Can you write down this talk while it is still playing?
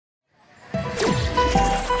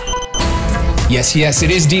Yes, yes,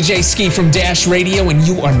 it is DJ Ski from Dash Radio, and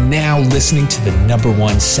you are now listening to the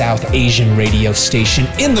 #1 South Asian radio station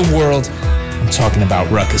in the world. I'm talking about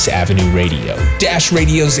Ruckus Avenue Radio, Dash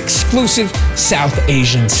Radio's exclusive South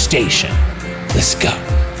Asian station. Let's go.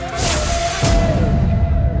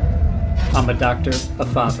 I'm a doctor, a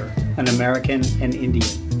father, an American, and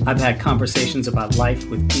Indian. I've had conversations about life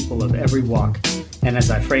with people of every walk, and as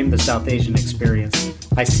I frame the South Asian experience,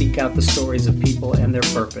 I seek out the stories of people and their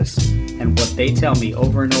purpose. And what they tell me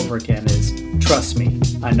over and over again is, trust me,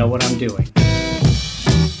 I know what I'm doing.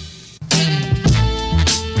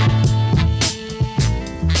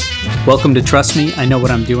 Welcome to Trust Me, I Know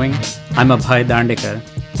What I'm Doing. I'm Abhay Dandekar,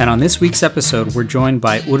 and on this week's episode, we're joined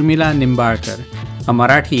by Urmila Nimbalkar, a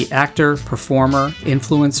Marathi actor, performer,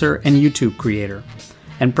 influencer, and YouTube creator,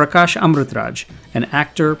 and Prakash Amritraj, an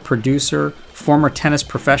actor, producer, former tennis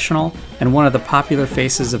professional, and one of the popular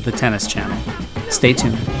faces of the Tennis Channel. Stay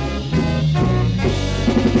tuned.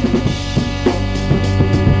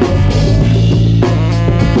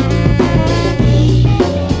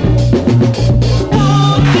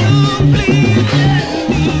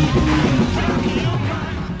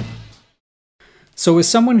 So as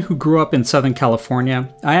someone who grew up in Southern California,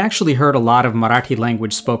 I actually heard a lot of Marathi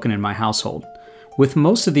language spoken in my household, with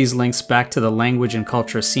most of these links back to the language and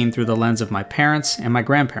culture seen through the lens of my parents and my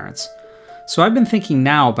grandparents. So I've been thinking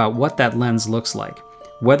now about what that lens looks like,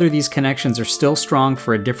 whether these connections are still strong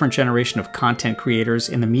for a different generation of content creators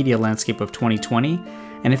in the media landscape of 2020,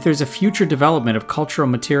 and if there's a future development of cultural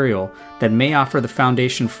material that may offer the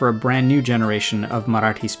foundation for a brand new generation of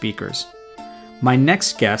Marathi speakers. My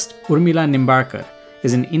next guest, Urmila Nimbalkar,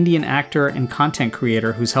 is an Indian actor and content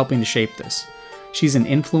creator who's helping to shape this. She's an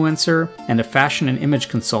influencer and a fashion and image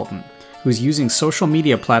consultant who's using social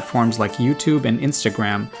media platforms like YouTube and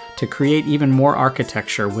Instagram to create even more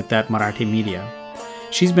architecture with that Marathi media.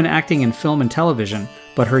 She's been acting in film and television,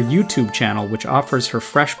 but her YouTube channel, which offers her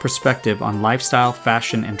fresh perspective on lifestyle,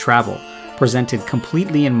 fashion, and travel, presented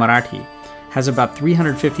completely in Marathi, has about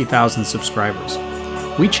 350,000 subscribers.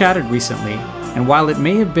 We chatted recently, and while it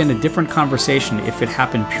may have been a different conversation if it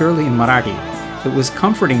happened purely in Marathi, it was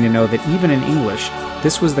comforting to know that even in English,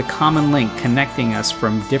 this was the common link connecting us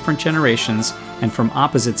from different generations and from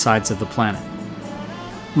opposite sides of the planet.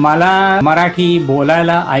 मला मराठी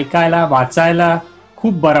बोलायला, ऐकायला, वाचायला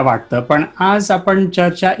खूप बरं वाटतं, पण आज आपण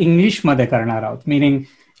चर्चा इंग्लिशमध्ये करणार आहोत. Meaning,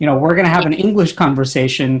 we're going to have an English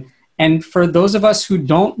conversation, and for those of us who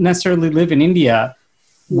don't necessarily live in India,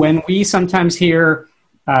 when we sometimes hear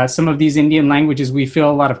some of these Indian languages, we feel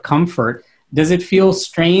a lot of comfort. Does it feel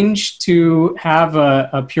strange to have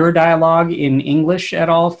a pure dialogue in English at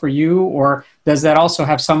all for you, or does that also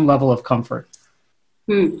have some level of comfort?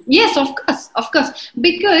 Yes, of course.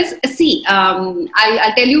 Because, see,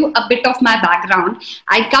 I'll tell you a bit of my background.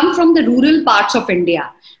 I come from the rural parts of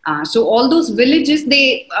India. So all those villages,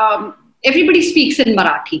 everybody speaks in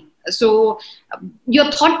Marathi. So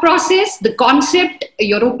your thought process, the concept,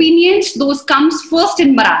 your opinions, those comes first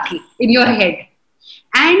in Marathi, in your head.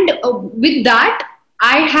 And with that,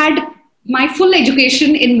 I had my full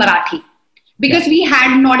education in Marathi because we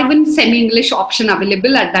had not even semi-English option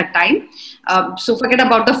available at that time. So forget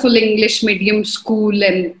about the full English medium school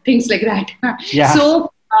and things like that. Yeah.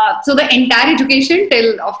 So the entire education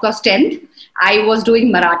till, of course, 10th, I was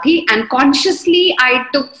doing Marathi, and consciously I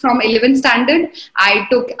took from 11th standard, I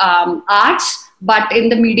took arts, but in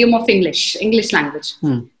the medium of English language.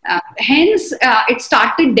 Hence, it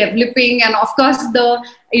started developing, and of course, the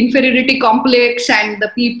inferiority complex and the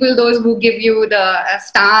people, those who give you the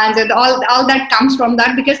stance and all that comes from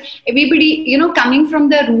that, because everybody, coming from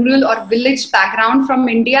the rural or village background from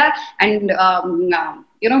India and,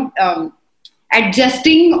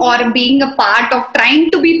 adjusting or being a part of, trying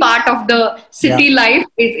to be part of the city life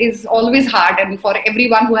is always hard, and for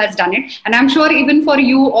everyone who has done it. And I'm sure even for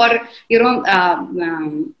you or,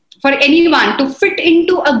 for anyone to fit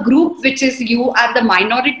into a group which is you are the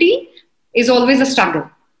minority is always a struggle.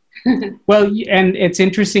 Well, and it's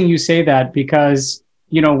interesting you say that because,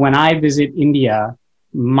 when I visit India,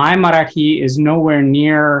 my Marathi is nowhere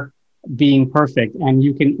near being perfect. And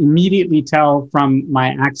you can immediately tell from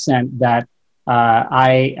my accent that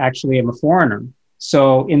I actually am a foreigner.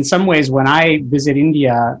 So in some ways, when I visit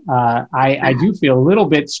India, I do feel a little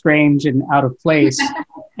bit strange and out of place.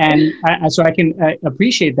 And so I can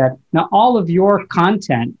appreciate that. Now, all of your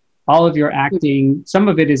content, all of your acting, some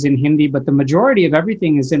of it is in Hindi, but the majority of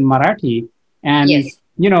everything is in Marathi. And,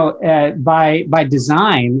 by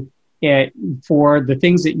design, for the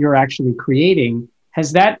things that you're actually creating,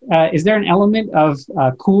 is there an element of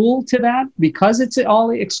cool to that because it's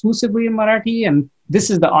all exclusively in Marathi and this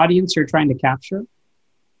is the audience you're trying to capture?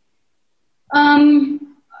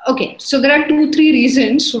 Okay, so there are 2, 3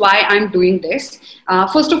 reasons why I'm doing this.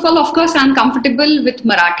 First of all, of course, I'm comfortable with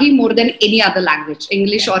Marathi more than any other language,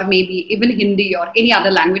 English or maybe even Hindi or any other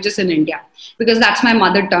languages in India, because that's my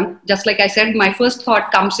mother tongue. Just like I said, my first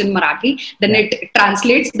thought comes in Marathi, then it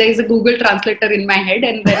translates. There is a Google translator in my head,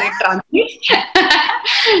 and then it translates.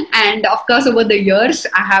 And of course, over the years,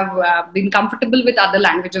 I have been comfortable with other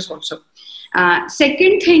languages also.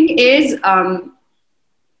 Second thing is,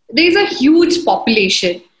 there is a huge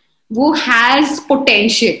population who has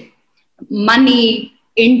potential, money,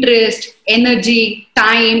 interest, energy,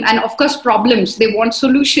 time, and of course problems. They want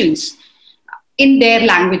solutions in their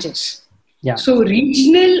languages. Yeah. So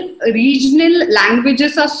regional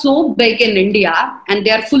languages are so big in India, and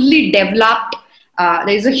they are fully developed.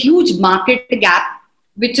 There is a huge market gap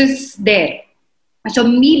which is there. So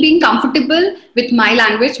me being comfortable with my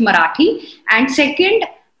language, Marathi, and second,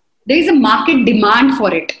 there is a market demand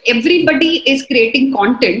for it. Everybody is creating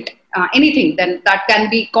content, anything. Then that can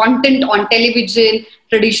be content on television,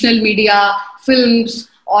 traditional media, films,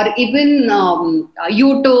 or even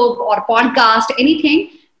YouTube or podcast,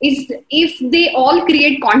 anything. Is if they all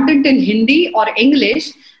create content in Hindi or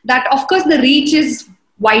English, that of course the reach is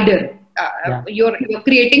wider. You're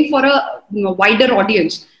creating for a wider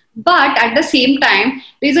audience. But at the same time,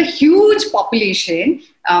 there's a huge population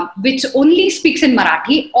which only speaks in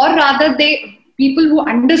Marathi, or rather, people who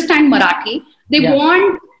understand Marathi, they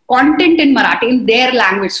want content in Marathi in their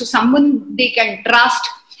language. So someone they can trust,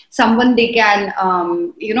 someone they can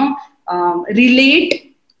relate.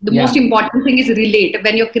 The most important thing is relate.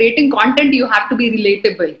 When you're creating content, you have to be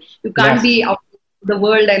relatable. You can't be out of the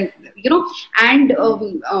world, and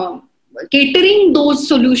catering those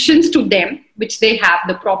solutions to them, which they have,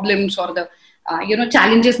 the problems or the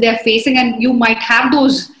challenges they are facing, and you might have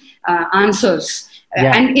those answers.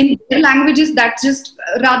 And in their languages, that's just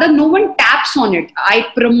rather no one taps on it. I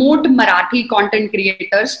promote Marathi content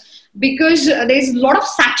creators because there's a lot of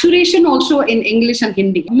saturation also in English and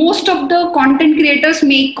Hindi. Most of the content creators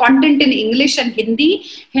make content in English and Hindi,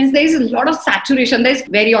 hence there's a lot of saturation. There's,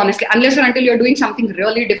 very honestly, unless or until you're doing something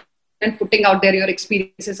really different and putting out there your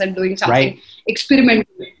experiences and doing something experimental,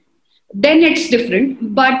 then it's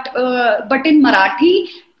different. But in Marathi,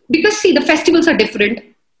 because see, the festivals are different,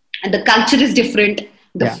 and the culture is different,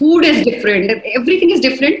 the food is different, everything is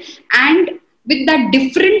different, and with that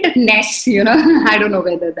differentness, I don't know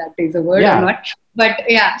whether that is a word or not, but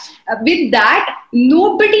with that,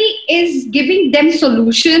 nobody is giving them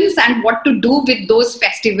solutions and what to do with those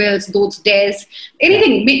festivals, those days,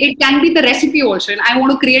 anything. It can be the recipe also, and I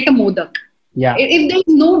want to create a modak. If there is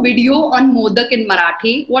no video on modak in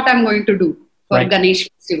Marathi, what I'm going to do for Ganesh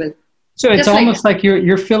festival? So it's almost like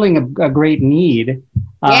you're filling a great need.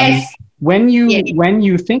 Yes. When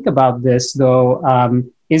you think about this, though,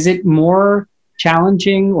 is it more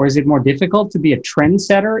challenging or is it more difficult to be a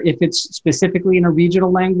trendsetter if it's specifically in a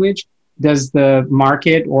regional language? Does the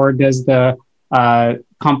market or does the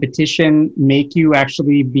competition make you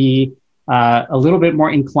actually be a little bit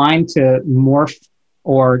more inclined to morph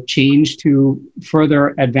or change to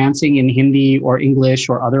further advancing in Hindi or English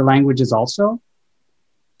or other languages also?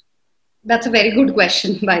 That's a very good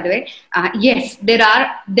question, by the way. Yes, there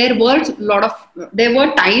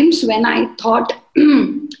were times when I thought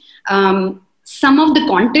some of the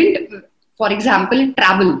content, for example,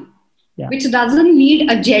 travel, which doesn't need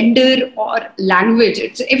a gender or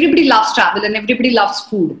language. Everybody loves travel and everybody loves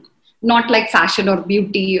food, not like fashion or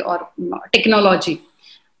beauty or technology.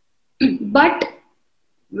 But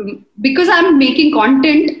because I'm making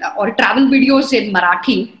content or travel videos in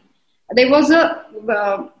Marathi, there was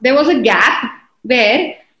a gap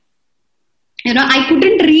where I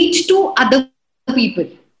couldn't reach to other people.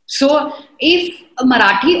 So if a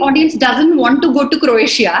Marathi audience doesn't want to go to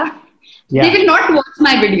Croatia, they will not watch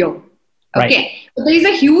my video. Okay, so there is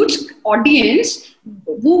a huge audience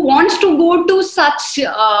who wants to go to such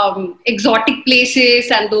exotic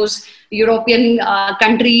places and those European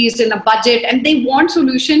countries in a budget, and they want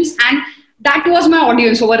solutions, and that was my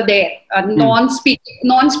audience over there,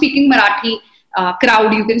 non-speaking Marathi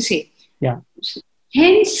crowd, you can say.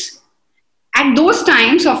 Hence, at those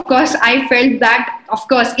times, of course, I felt that, of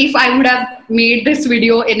course, if I would have made this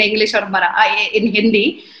video in English or in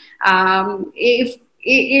Hindi, if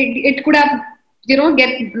it could have, get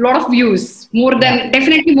a lot of views,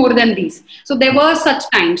 definitely more than these. So there were such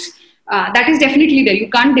times. That is definitely there. You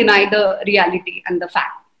can't deny the reality and the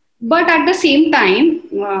fact. But at the same time,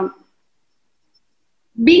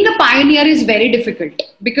 being a pioneer is very difficult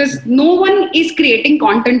because no one is creating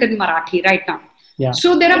content in Marathi right now.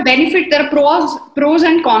 So there are benefits, there are pros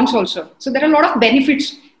and cons also. So there are a lot of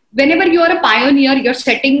benefits whenever you are a pioneer, you're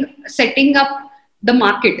setting up the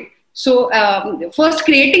market. So first,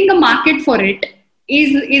 creating the market for it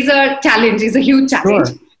is a challenge, is a huge challenge.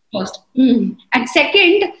 Sure. First, and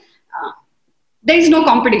second, there is no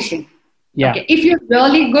competition. Yeah. Okay. If you're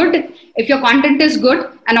really good, if your content is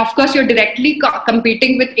good, and of course you're directly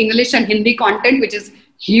competing with English and Hindi content, which is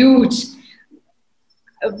huge.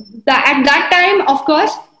 At that time, of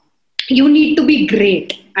course, you need to be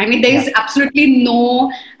great. I mean, there is absolutely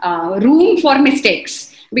no room for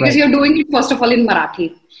mistakes because you're doing it, first of all, in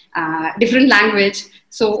Marathi, different language.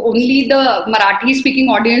 So only the Marathi speaking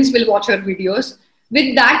audience will watch your videos.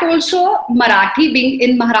 With that also, Marathi being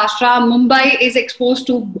in Maharashtra, Mumbai is exposed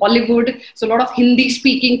to Bollywood. So a lot of Hindi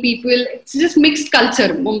speaking people, it's just mixed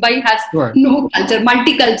culture. Mumbai has no culture,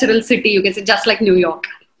 multicultural city, you can say, just like New York.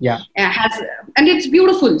 Yeah. And it's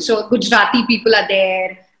beautiful. So Gujarati people are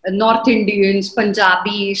there, North Indians,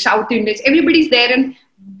 Punjabi, South Indians, everybody's there, and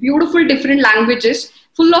beautiful different languages,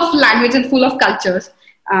 full of language and full of cultures.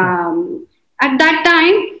 At that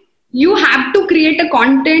time, you have to create a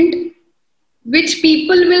content which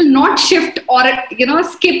people will not shift or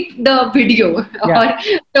skip the video or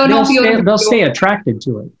turn off your video. They'll stay attracted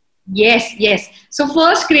to it. Yes. So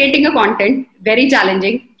first, creating a content, very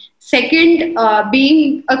challenging. Second,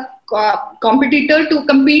 being a competitor to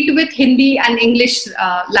compete with Hindi and English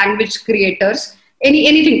language creators,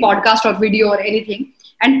 anything, podcast or video or anything.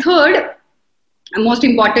 And third, most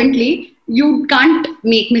importantly, you can't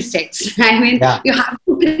make mistakes. I mean, you have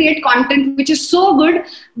to create content which is so good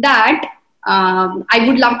that I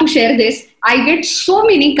would love to share this. I get so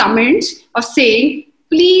many comments of saying,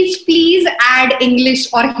 please add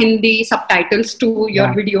English or Hindi subtitles to your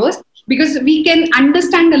videos, because we can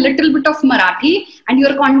understand a little bit of Marathi and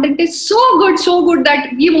your content is so good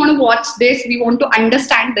that we want to watch this, we want to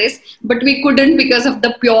understand this, but we couldn't because of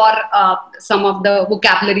the pure, some of the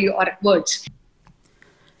vocabulary or words.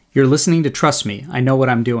 You're listening to Trust Me, I Know What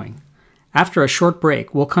I'm Doing. After a short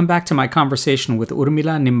break, we'll come back to my conversation with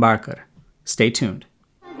Urmila Nimbalkar. Stay tuned.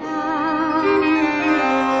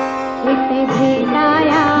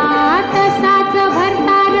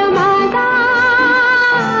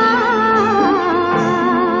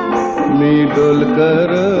 मी डोलकर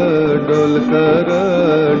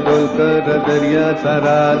दर्याचा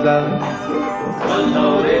राजा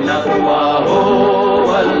वल्लव रे नकुआ हो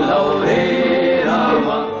वल्लव रे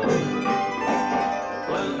रामा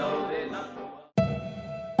वल्लव रे नकुआ.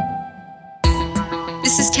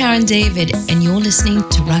 This is Karen David, and you're listening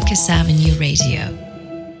to Ruckus Avenue Radio.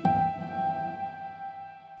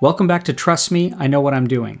 Welcome back to Trust Me, I Know What I'm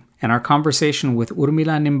Doing, and our conversation with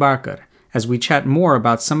Urmila Nimbalkar as we chat more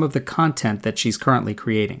about some of the content that she's currently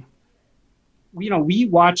creating. We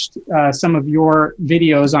watched some of your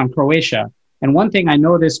videos on Croatia, and one thing I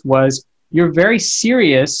noticed was you're very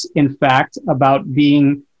serious, in fact, about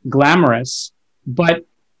being glamorous, but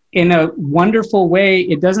in a wonderful way,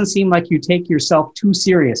 it doesn't seem like you take yourself too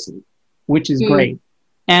seriously, which is great.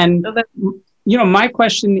 And, my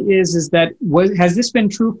question is that, has this been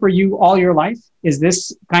true for you all your life? Is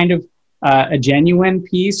this kind of a genuine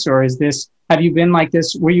piece, or have you been like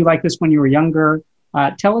this? Were you like this when you were younger?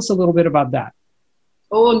 Tell us a little bit about that.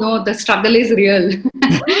 Oh no, the struggle is real.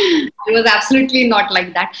 I was absolutely not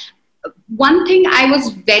like that. One thing I was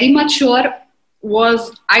very much sure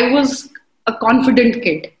was I was a confident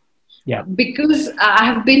kid. Yeah. Because I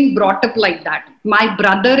have been brought up like that. My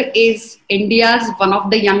brother is India's one of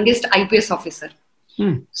the youngest IPS officer.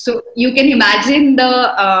 So you can imagine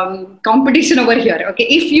the competition over here. Okay,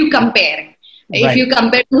 if you compare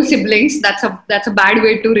two siblings, that's a bad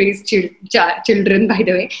way to raise children, by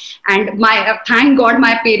the way. And thank God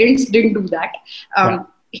my parents didn't do that.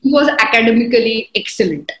 He was academically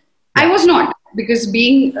excellent. I was not, because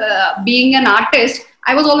being an artist,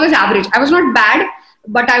 I was always average. I was not bad,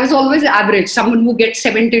 but I was always average, someone who gets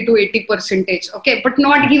 70 to 80%. Okay, but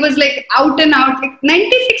not, he was like out and out, like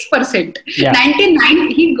 96%. 99,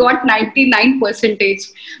 he got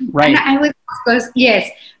 99%. Right. And I was, of course, yes,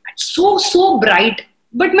 so bright.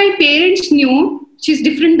 But my parents knew she's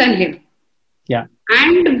different than him. Yeah.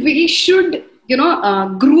 And we should,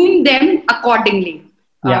 groom them accordingly.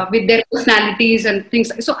 With their personalities and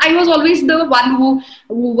things. So I was always the one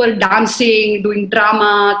who were dancing, doing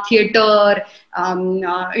drama, theater,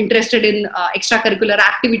 interested in extracurricular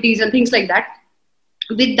activities and things like that.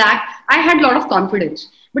 With that, I had a lot of confidence.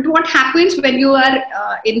 But what happens when you are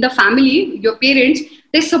in the family, your parents,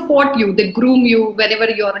 they support you, they groom you whenever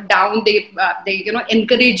you're down, they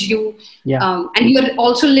encourage you. And you're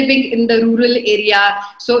also living in the rural area.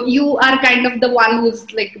 So you are kind of the one who's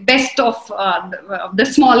like best of the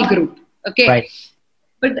small group. Okay. Right.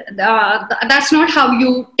 but that's not how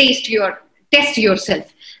you test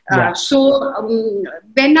yourself.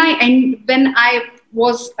 When I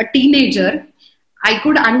was a teenager, I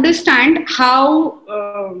could understand how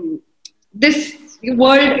this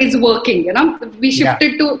world is working. We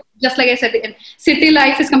shifted to, just like I said, city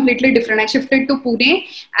life is completely different. I shifted to Pune,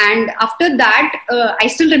 and after that, I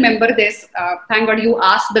still remember this. Thank God you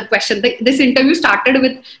asked the question. This interview started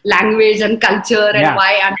with language and culture and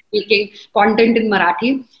why I'm making content in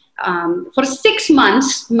Marathi. For 6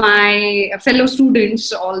 months, my fellow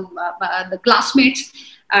students, all the classmates,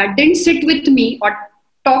 didn't sit with me or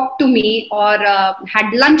talk to me or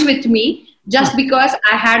had lunch with me just because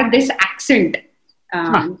I had this accent,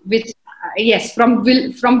 which from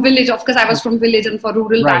village. Of course, I was from village and for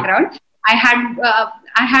rural background. I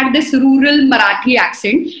had this rural Marathi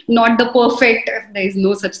accent, not the perfect. There is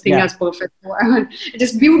no such thing as perfect.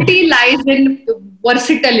 Just beauty lies in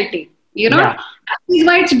versatility. That is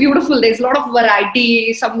why it's beautiful. There's a lot of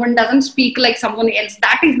variety. Someone doesn't speak like someone else.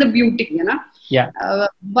 That is the beauty.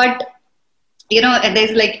 But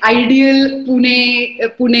there's like ideal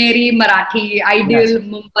Puneri Marathi, ideal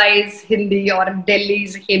Mumbai's Hindi or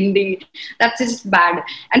Delhi's Hindi. That's just bad.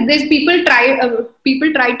 And there's people try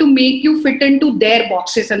to make you fit into their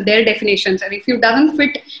boxes and their definitions. And if you doesn't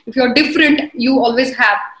fit, if you're different, you always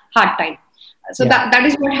have hard time. So that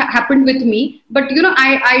is what happened with me. But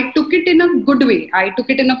I took it in a good way. I took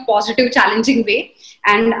it in a positive, challenging way.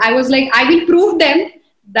 And I was like, I will prove them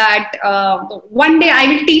that one day I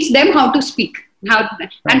will teach them how to speak.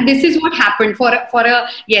 And this is what happened for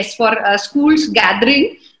a school's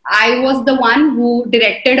gathering. I was the one who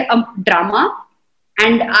directed a drama,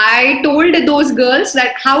 and I told those girls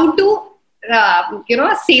that how to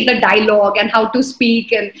say the dialogue and how to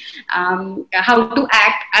speak and how to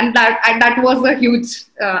act, and that was a huge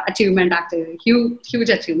achievement, actually, huge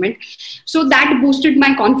achievement. So that boosted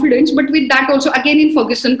my confidence. But with that also, again in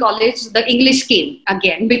Ferguson College, the English came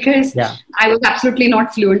again because I was absolutely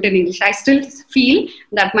not fluent in English. I still feel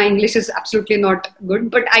that my English is absolutely not good,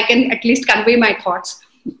 but I can at least convey my thoughts.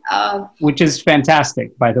 Which is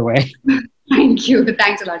fantastic, by the way. Thank you.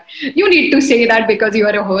 Thanks a lot. You need to say that because you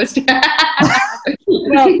are a host.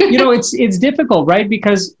 Well, it's difficult, right?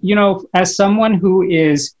 Because, as someone who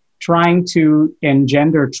is trying to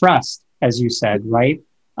engender trust, as you said, right?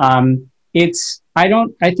 I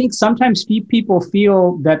think sometimes people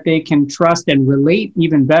feel that they can trust and relate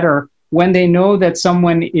even better when they know that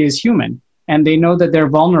someone is human and they know that they're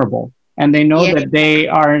vulnerable and they know that they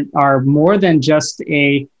are more than just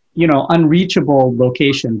a unreachable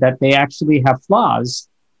location, that they actually have flaws.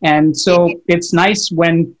 And so it's nice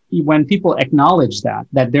when people acknowledge that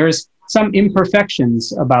there's some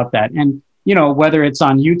imperfections about that. And, whether it's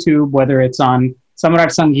on YouTube, whether it's on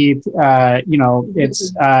Samrat Sangeet,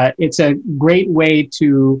 it's a great way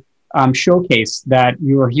to showcase that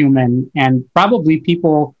you're human, and probably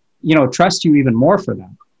people, trust you even more for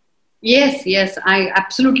that. Yes, I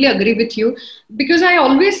absolutely agree with you, because I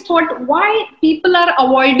always thought why people are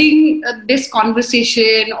avoiding this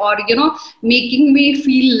conversation or, making me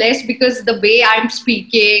feel less because the way I'm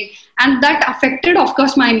speaking, and that affected, of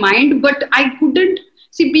course, my mind. But I couldn't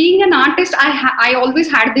see, being an artist, I always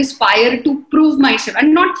had this fire to prove myself,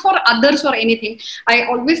 and not for others or anything. I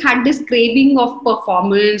always had this craving of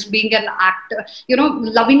performance, being an actor,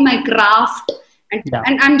 loving my craft.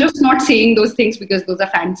 And I'm just not saying those things because those are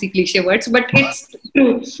fancy cliche words, but it's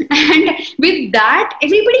true. And with that,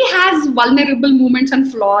 everybody has vulnerable moments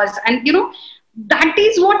and flaws. And, that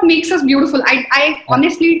is what makes us beautiful. I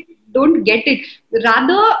honestly don't get it.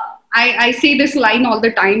 Rather, I say this line all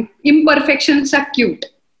the time: imperfections are cute.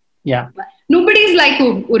 Yeah. Nobody's like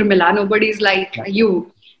Urmila. Nobody's like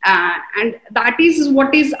you. And that is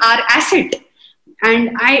what is our asset.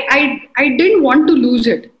 And I didn't want to lose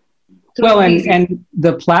it. Well, and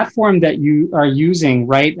the platform that you are using,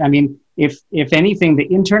 right? I mean, if anything, the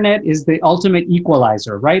internet is the ultimate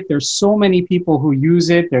equalizer, right? There's so many people who use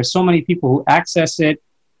it. There's so many people who access it.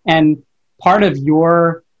 And part of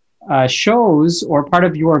your shows or part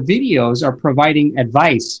of your videos are providing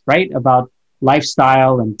advice, right? About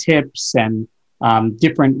lifestyle and tips and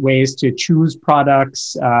different ways to choose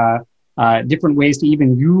products, different ways to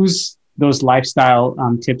even use those lifestyle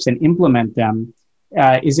tips and implement them.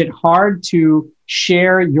 Is it hard to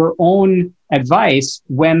share your own advice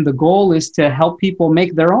when the goal is to help people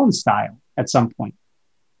make their own style at some point?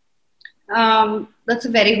 That's a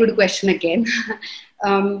very good question again.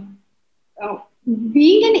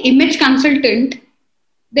 Being an image consultant,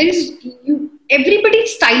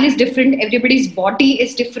 everybody's style is different, everybody's body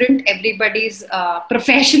is different, everybody's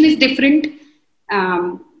profession is different.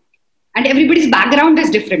 And everybody's background is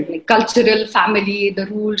different, like cultural, family, the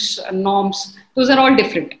rules, norms, those are all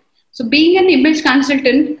different. So being an image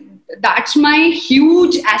consultant, that's my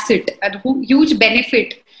huge asset, a huge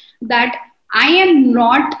benefit, that I am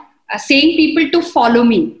not saying people to follow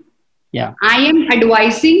me. Yeah. I am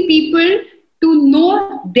advising people to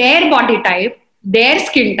know their body type, their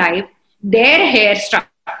skin type, their hair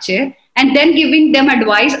structure, and then giving them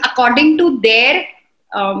advice according to their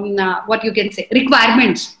what you can say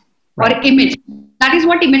requirements or image. That is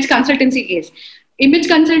what image consultancy is. Image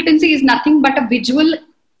consultancy is nothing but a visual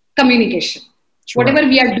communication. Sure. Whatever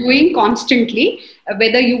we are doing constantly,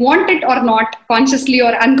 whether you want it or not, consciously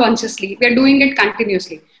or unconsciously, we are doing it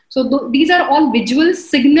continuously. So these are all visual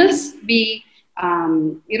signals we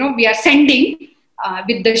are sending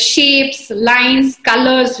with the shapes, lines,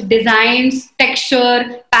 colors, designs,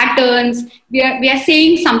 texture, patterns. We are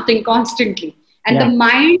saying something constantly, and the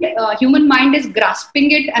mind, human mind, is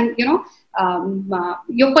grasping it, and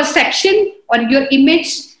your perception or your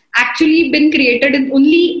image actually been created in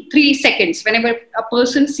only 3 seconds. Whenever a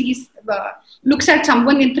person looks at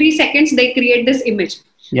someone, in 3 seconds they create this image.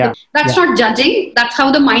 That's not judging. That's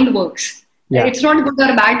how the mind works. It's not good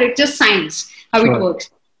or bad. It's just science, how it works.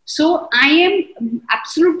 So I am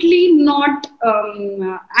absolutely not,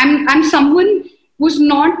 I'm someone who's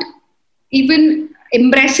not even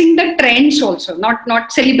embracing the trends also,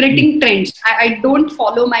 not celebrating trends. I don't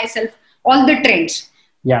follow myself all the trends.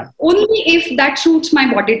 Only if that suits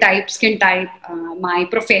my body type, skin type, my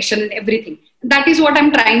profession and everything. That is what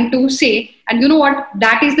I'm trying to say. And you know what?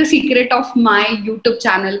 That is the secret of my YouTube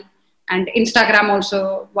channel and Instagram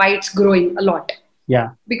also, why it's growing a lot.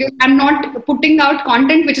 Because I'm not putting out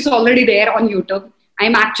content which is already there on YouTube.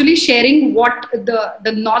 I'm actually sharing what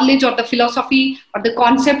the knowledge or the philosophy or the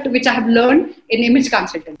concept which I have learned in image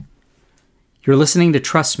consulting. You're listening to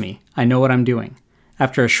Trust Me, I Know What I'm Doing.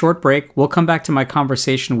 After a short break, we'll come back to my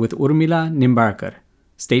conversation with Urmila Nimbalkar.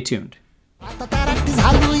 Stay tuned.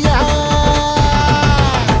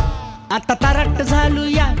 आता तारट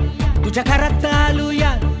झालूया तुझ्या घरात आलूया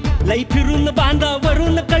लई फिरून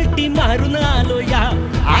बांधावरून कल्टी मारून आलोया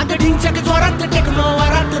आग ढिंचक जोरात techno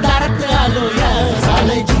वरात दारात आलोया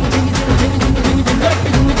झालंय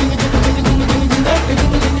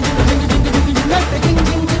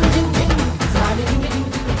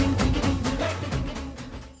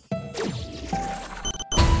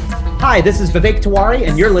Hi, this is Vivek Tiwari,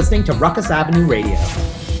 and you're listening to Ruckus Avenue Radio.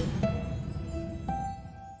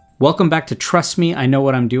 Welcome back to Trust Me, I Know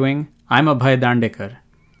What I'm Doing. I'm Abhay Dandekar.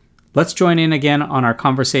 Let's join in again on our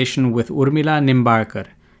conversation with Urmila Nimbalkar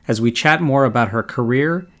as we chat more about her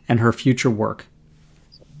career and her future work.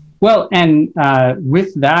 Well, and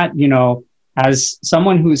with that, as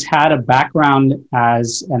someone who's had a background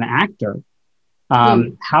as an actor,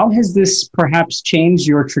 how has this perhaps changed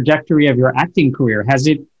your trajectory of your acting career? Has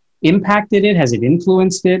it impacted it? Has it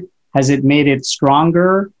influenced it? Has it made it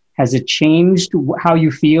stronger? Has it changed how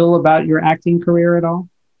you feel about your acting career at all?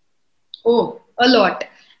 Oh, a lot.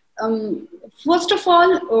 First of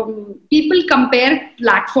all, people compare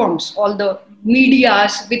platforms, all the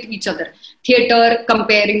medias with each other. Theater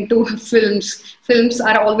comparing to films. Films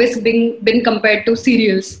are always been compared to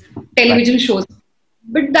serials, television shows.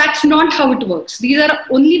 But that's not how it works. These are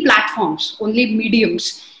only platforms, only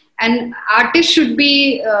mediums. And artists should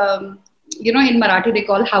be... in Marathi, they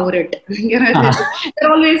call haurit.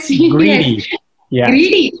 They're always greedy. Yes.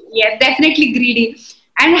 Greedy. Yeah, definitely greedy.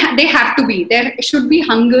 And they have to be. There should be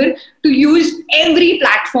hunger to use every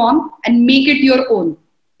platform and make it your own.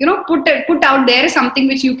 Put out there something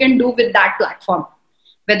which you can do with that platform.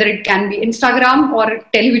 Whether it can be Instagram or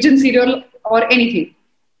television serial or anything.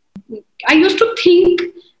 I used to think,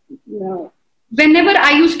 whenever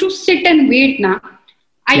I used to sit and wait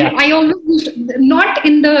I always used, not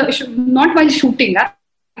while shooting,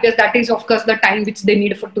 because that is of course the time which they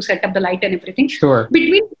need to set up the light and everything. Sure.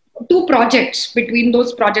 Between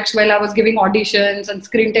those projects while I was giving auditions and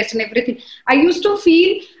screen tests and everything, I used to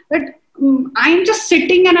feel that I'm just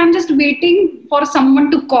sitting and I'm just waiting for someone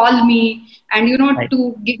to call me and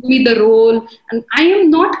to give me the role, and I am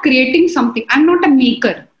not creating something. I'm not a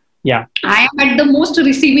maker. I am at the most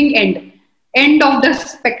receiving end of the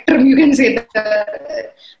spectrum, you can say.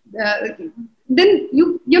 Then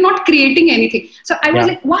you're not creating anything. So I was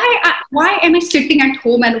like, why am I sitting at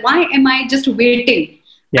home and why am I just waiting?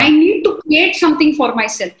 I need to create something for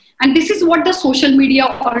myself. And this is what the social media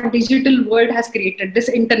or digital world has created, this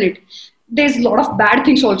internet. There's a lot of bad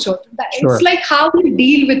things also. It's like how you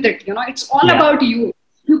deal with it. It's all about you.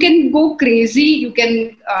 You can go crazy. You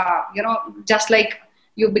can, just like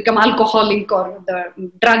you become alcoholic or the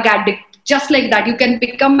drug addict. Just like that, you can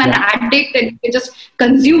become an addict and you can just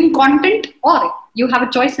consume content, or you have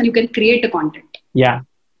a choice and you can create a content. Yeah.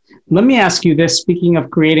 Let me ask you this, speaking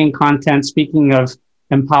of creating content, speaking of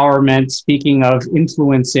empowerment, speaking of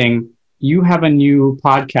influencing, you have a new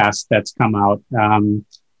podcast that's come out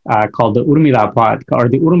called the Urmila or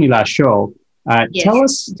the Urmila Show. Tell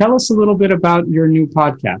us a little bit about your new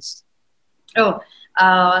podcast. So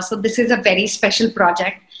this is a very special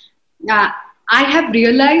project. I have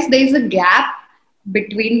realized there is a gap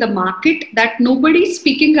between the market that nobody is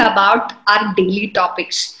speaking about our daily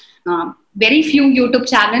topics. Very few YouTube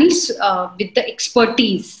channels with the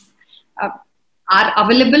expertise are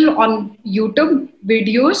available on YouTube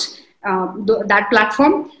videos, that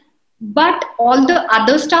platform. But all the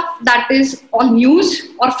other stuff that is all news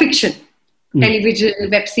or fiction, television,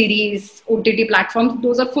 web series, OTT platforms,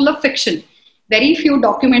 those are full of fiction. Very few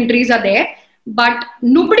documentaries are there. But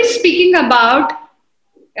nobody's speaking about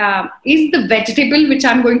is the vegetable which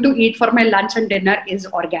I'm going to eat for my lunch and dinner is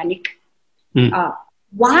organic.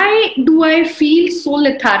 Why do I feel so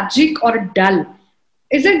lethargic or dull?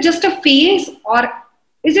 Is it just a phase, or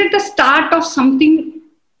is it the start of something,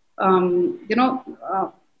 a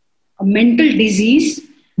mental disease?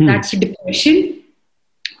 That's depression.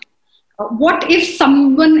 What if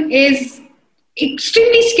someone is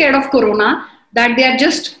extremely scared of corona, that they are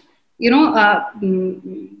just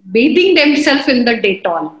bathing themselves in the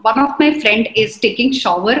Dettol? One of my friend is taking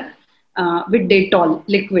shower with Dettol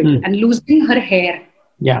liquid and losing her hair.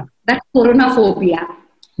 Yeah. That's coronaphobia.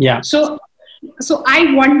 Yeah. So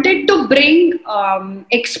I wanted to bring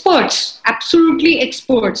experts, absolutely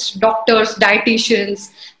experts, doctors,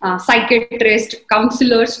 dietitians, psychiatrists,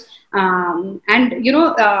 counselors, and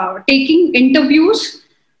taking interviews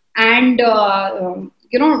and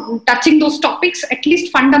touching those topics, at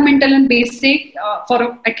least fundamental and basic,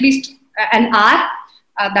 for at least an hour.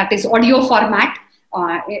 That is audio format,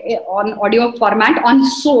 on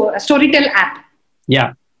Storytel app.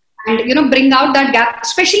 Yeah. And bring out that gap,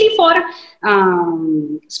 especially for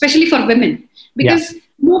women, because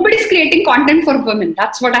nobody's creating content for women.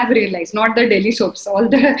 That's what I've realized. Not the daily soaps. All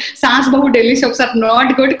the Saas Bahu daily soaps are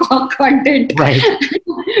not good content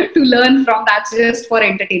to learn from. That's just for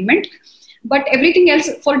entertainment. But everything else,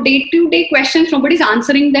 for day-to-day questions, nobody's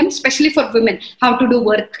answering them, especially for women. How to do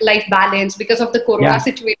work-life balance because of the corona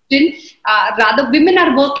situation. Rather, women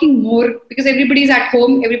are working more because everybody's at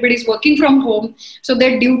home, everybody's working from home. So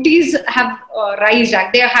their duties have risen.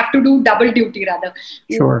 They have to do double duty rather.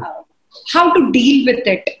 Sure. How to deal with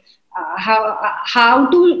it? How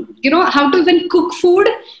to even cook food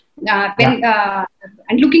and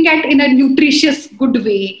looking at in a nutritious, good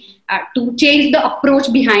way. To change the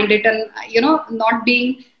approach behind it, and not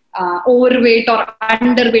being overweight or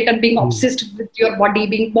underweight and being obsessed with your body,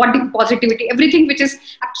 being body positivity, everything which is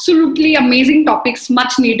absolutely amazing topics,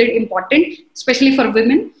 much needed, important, especially for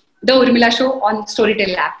women. The Urmila Show on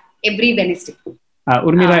Storytel app every Wednesday.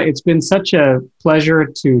 Urmila, it's been such a pleasure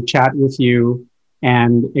to chat with you,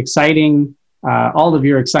 and exciting, all of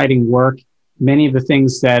your exciting work, many of the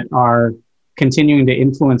things that are continuing to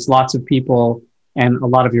influence lots of people and a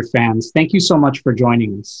lot of your fans. Thank you so much for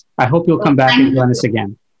joining us. I hope you'll come back and join us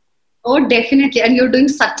again. Oh, definitely. And you're doing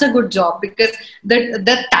such a good job, because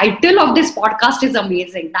the title of this podcast is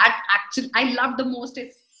amazing. That actually I love the most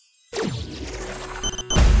is...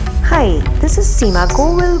 Hi, this is Seema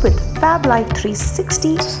Govil with Fab Life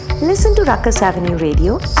 360. Listen to Ruckus Avenue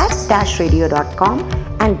Radio at dashradio.com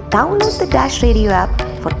and download the Dash Radio app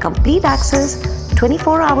for complete access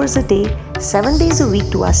 24 hours a day, 7 days a week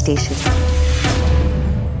to our station.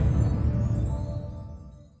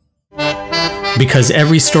 Because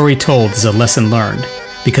every story told is a lesson learned.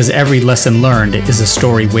 Because every lesson learned is a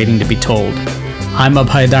story waiting to be told. I'm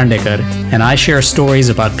Abhay Dandekar, and I share stories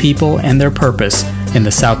about people and their purpose in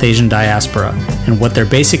the South Asian diaspora. And what they're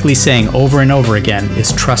basically saying over and over again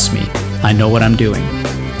is, trust me, I know what I'm doing.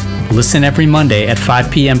 Listen every Monday at 5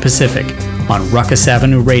 p.m. Pacific on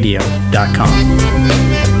ruckusavenueradio.com.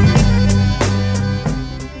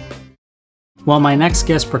 While my next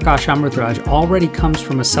guest, Prakash Amritraj, already comes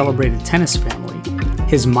from a celebrated tennis family,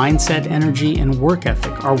 his mindset, energy, and work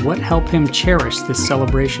ethic are what help him cherish this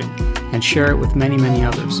celebration and share it with many, many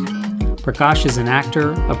others. Prakash is an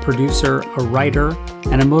actor, a producer, a writer,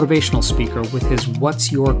 and a motivational speaker with his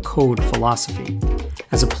What's Your Code philosophy.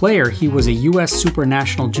 As a player, he was a U.S. Super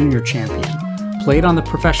National Junior champion, played on the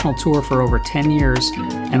professional tour for over 10 years,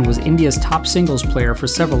 and was India's top singles player for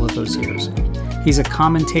several of those years. He's a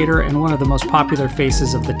commentator and one of the most popular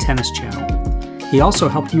faces of the Tennis Channel. He also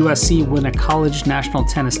helped USC win a college national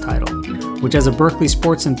tennis title, which as a Berkeley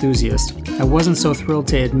sports enthusiast, I wasn't so thrilled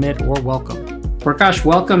to admit or welcome. Prakash,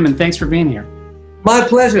 welcome and thanks for being here. My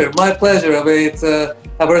pleasure. I mean,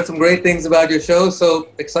 I've heard some great things about your show, so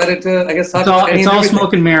excited to, I guess, talk about it. It's all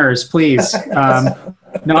smoke and mirrors, please.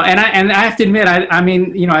 No, and I have to admit, I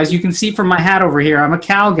mean, you know, as you can see from my hat over here, I'm a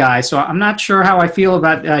Cal guy, so I'm not sure how I feel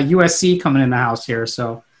about USC coming in the house here.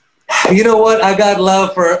 So, you know what? I got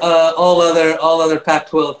love for all other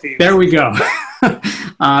Pac-12 teams. There we go.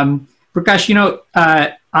 Prakash, you know,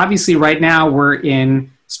 obviously right now we're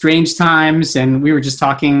in strange times, and we were just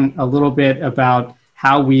talking a little bit about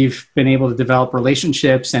how we've been able to develop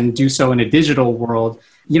relationships and do so in a digital world.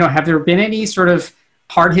 You know, have there been any sort of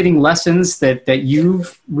hard-hitting lessons that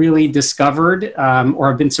you've really discovered or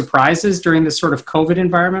have been surprises during this sort of COVID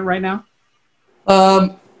environment right now?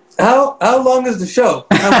 How long is the show?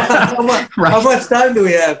 How much time do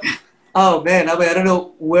we have? Oh man, I mean, I don't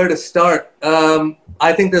know where to start.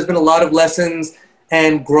 I think there's been a lot of lessons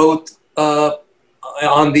and growth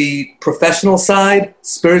on the professional side,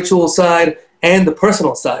 spiritual side, and the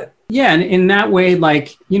personal side. Yeah, and in that way,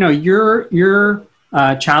 like, you know, your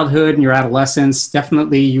childhood and your adolescence,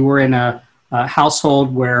 definitely you were in a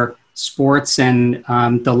household where sports and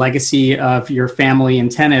the legacy of your family in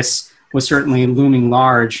tennis was certainly looming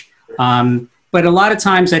large. But a lot of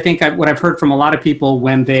times, I think what I've heard from a lot of people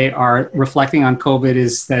when they are reflecting on COVID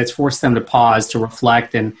is that it's forced them to pause, to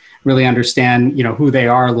reflect and really understand, you know, who they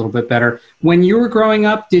are a little bit better. When you were growing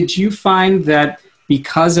up, did you find that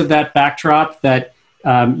because of that backdrop that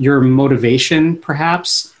your motivation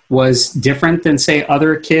perhaps was different than, say,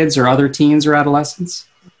 other kids or other teens or adolescents?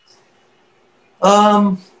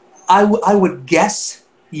 I would guess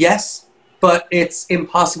yes, but it's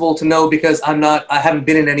impossible to know because I haven't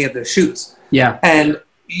been in any of their shoes. Yeah. And,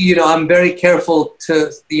 you know, I'm very careful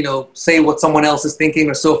to, you know, say what someone else is thinking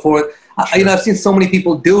or so forth. You know, I've seen so many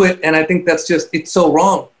people do it, and I think that's just, it's so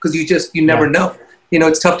wrong because you never know. You know,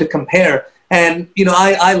 it's tough to compare. And, you know,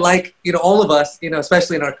 I like, you know, all of us, you know,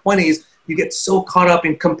 especially in our 20s, you get so caught up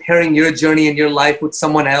in comparing your journey and your life with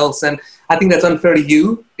someone else. And I think that's unfair to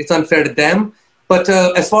you. It's unfair to them. But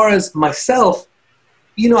as far as myself,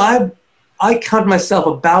 you know, I count myself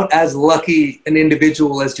about as lucky an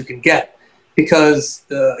individual as you can get. Because,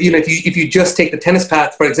 you know, if you just take the tennis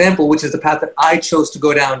path, for example, which is the path that I chose to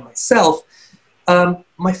go down myself,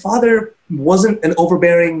 my father wasn't an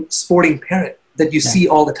overbearing sporting parent that you see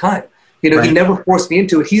all the time. You know, He never forced me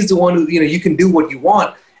into it. He's the one who, you know, you can do what you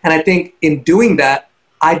want. And I think in doing that,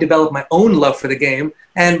 I developed my own love for the game.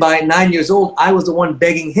 And by 9 years old, I was the one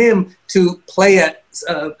begging him to play at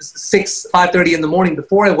 5:30 in the morning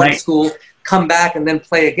before I went to school, come back and then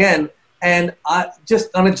play again. And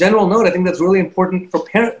just on a general note, I think that's really important for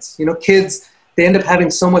parents. You know, kids, they end up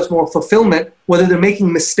having so much more fulfillment, whether they're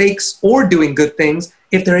making mistakes or doing good things,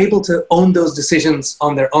 if they're able to own those decisions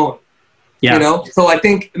on their own. Yeah. You know, so I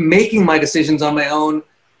think making my decisions on my own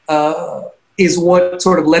is what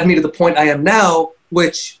sort of led me to the point I am now,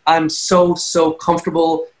 which I'm so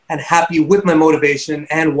comfortable and happy with my motivation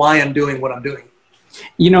and why I'm doing what I'm doing.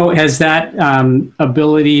 You know, has that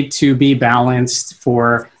ability to be balanced,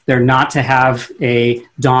 for there not to have a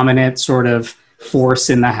dominant sort of force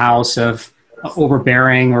in the house of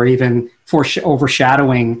overbearing or even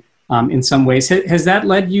overshadowing in some ways, has that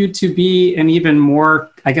led you to be an even more,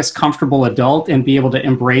 I guess, comfortable adult and be able to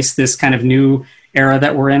embrace this kind of new era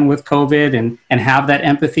that we're in with COVID and have that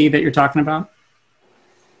empathy that you're talking about?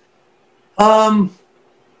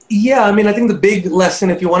 Yeah, I mean, I think the big lesson,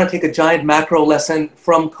 if you want to take a giant macro lesson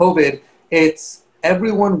from COVID, it's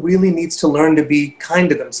everyone really needs to learn to be kind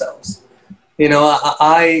to themselves. You know,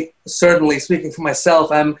 I certainly, speaking for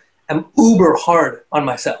myself, I'm uber hard on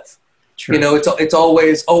myself. Sure. You know, it's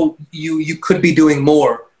always, oh, you could be doing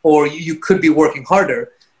more, or you could be working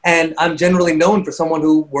harder. And I'm generally known for someone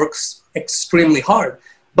who works extremely hard,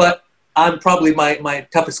 but I'm probably my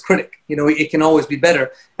toughest critic. You know, it can always be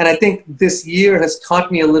better. And I think this year has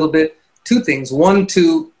taught me a little bit, two things. One,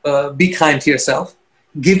 to be kind to yourself,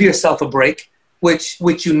 give yourself a break,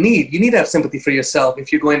 which you need. You need to have sympathy for yourself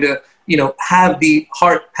if you're going to, you know, have the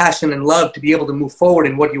heart, passion, and love to be able to move forward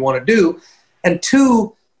in what you want to do. And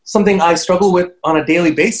two, something I struggle with on a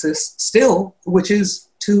daily basis still, which is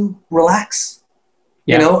to relax.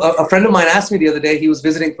 Yeah. You know, a friend of mine asked me the other day, he was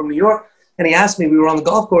visiting from New York, and he asked me, we were on the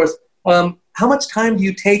golf course, how much time do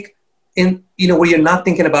you take in, you know, where you're not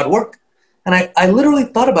thinking about work? And I literally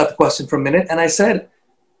thought about the question for a minute, and I said,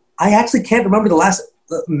 I actually can't remember the last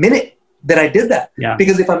minute that I did that. Yeah.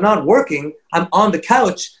 Because if I'm not working, I'm on the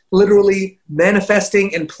couch, literally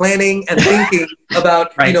manifesting and planning and thinking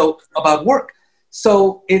about, you know, about work.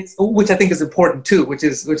 So it's, which I think is important too, which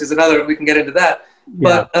is another, we can get into that.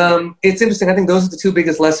 But it's interesting. I think those are the two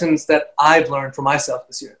biggest lessons that I've learned for myself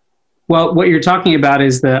this year. Well, what you're talking about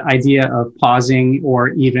is the idea of pausing, or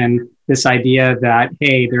even this idea that,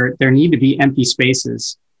 hey, there need to be empty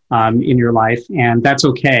spaces in your life, and that's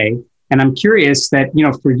okay. And I'm curious that,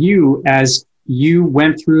 for you, as you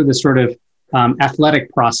went through the sort of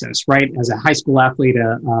athletic process, right? As a high school athlete,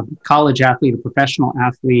 a college athlete, a professional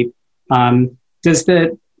athlete,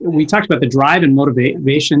 we talked about the drive and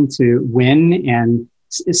motivation to win and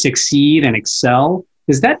succeed and excel.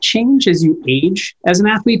 Does that change as you age as an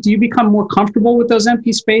athlete? Do you become more comfortable with those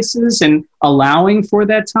empty spaces and allowing for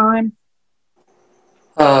that time?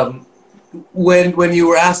 When you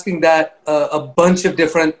were asking that, a bunch of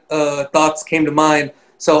different thoughts came to mind.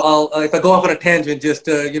 So if I go off on a tangent, just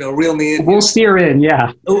reel me in. We'll steer in,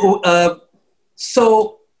 yeah.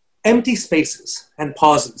 So empty spaces and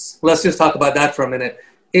pauses. Let's just talk about that for a minute.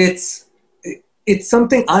 It's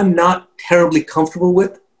something I'm not terribly comfortable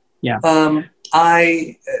with. Yeah.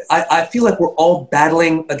 I feel like we're all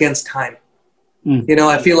battling against time.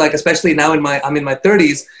 I feel like, especially now I'm in my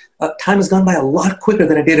 30s, time has gone by a lot quicker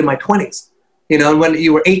than it did in my 20s. And when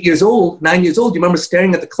you were 9 years old, you remember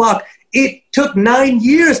staring at the clock. It took 9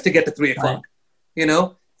 years to get to 3 o'clock,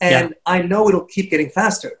 and I know it'll keep getting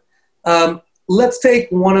faster. Let's take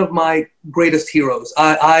one of my greatest heroes.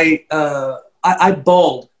 I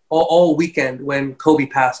bawled all weekend when Kobe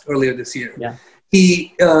passed earlier this year. Yeah.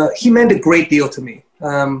 He meant a great deal to me.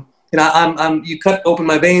 You cut open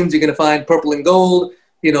my veins, you're going to find purple and gold,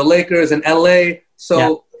 Lakers and LA.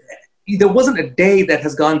 So there wasn't a day that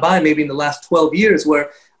has gone by, maybe in the last 12 years,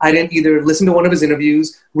 where I didn't either listen to one of his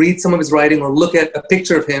interviews, read some of his writing, or look at a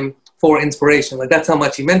picture of him for inspiration. Like, that's how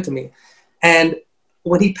much he meant to me. And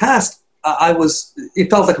when he passed, it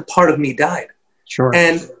felt like a part of me died. Sure.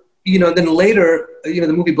 And, then later, the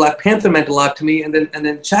movie Black Panther meant a lot to me. And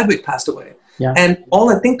then Chadwick passed away. Yeah. And all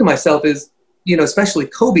I think to myself is, especially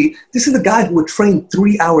Kobe, this is a guy who would train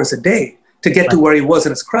 3 hours a day to get to where he was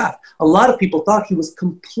in his craft. A lot of people thought he was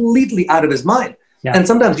completely out of his mind. Yeah. And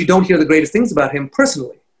sometimes you don't hear the greatest things about him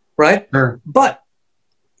personally, right? Sure. But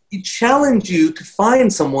it challenged you to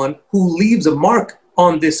find someone who leaves a mark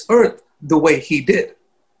on this earth the way he did,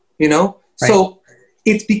 Right. So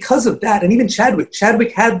it's because of that. And even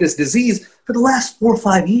Chadwick had this disease for the last 4 or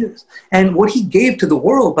 5 years. And what he gave to the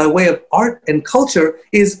world by way of art and culture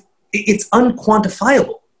it's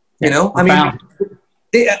unquantifiable,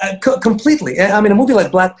 completely. A movie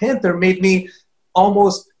like Black Panther made me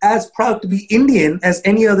almost as proud to be Indian as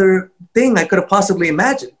any other thing I could have possibly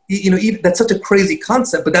imagined. That's such a crazy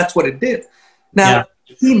concept, but that's what it did. Now,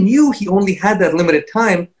 he knew he only had that limited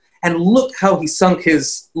time, and look how he sunk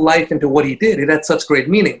his life into what he did. It had such great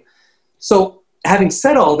meaning. So having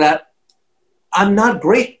said all that, I'm not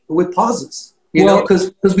great with pauses,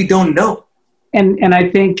 because we don't know. And I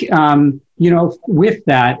think, with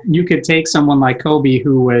that, you could take someone like Kobe,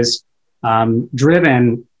 who was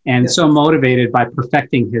driven and so motivated by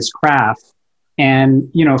perfecting his craft.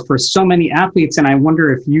 And, for so many athletes, and I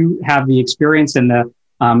wonder if you have the experience and the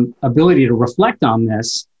ability to reflect on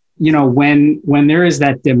this, when there is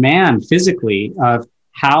that demand physically of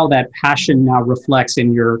how that passion now reflects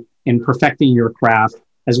in perfecting your craft,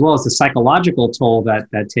 as well as the psychological toll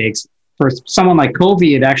that takes. For someone like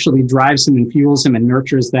Kobe, it actually drives him and fuels him and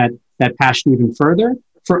nurtures that passion even further.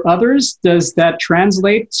 For others, does that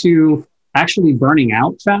translate to actually burning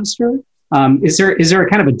out faster? Is there a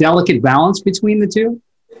kind of a delicate balance between the two?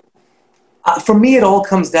 For me, it all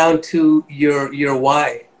comes down to your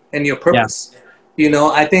why and your purpose. Yeah.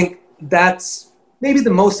 I think that's maybe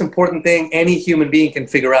the most important thing any human being can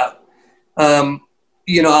figure out.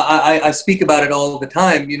 I speak about it all the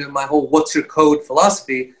time, my whole what's your code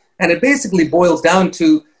philosophy. And it basically boils down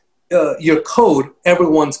to your code,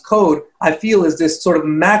 everyone's code, I feel, is this sort of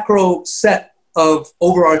macro set of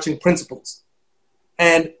overarching principles.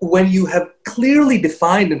 And when you have clearly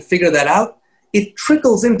defined and figured that out, it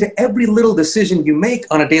trickles into every little decision you make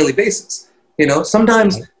on a daily basis.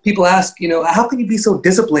 Sometimes people ask, how can you be so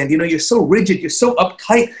disciplined? You're so rigid, you're so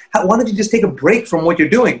uptight. Why don't you just take a break from what you're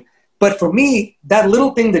doing? But for me, that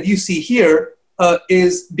little thing that you see here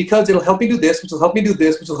is because it'll help me do this, which will help me do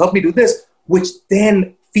this, which will help me do this, which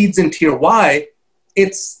then feeds into your why.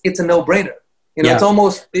 It's a no-brainer. It's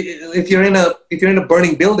almost, if you're in a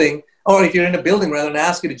burning building, or if you're in a building rather than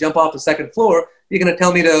ask you to jump off the second floor, you're going to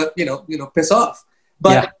tell me to piss off.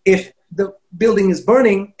 But if the building is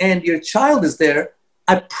burning and your child is there,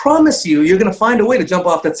 I promise you're going to find a way to jump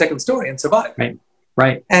off that second story and survive.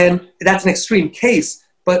 Right. And that's an extreme case.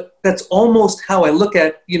 But that's almost how I look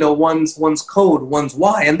at, one's code, one's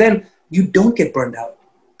why. And then you don't get burned out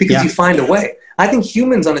because you find a way. I think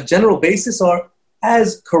humans on a general basis are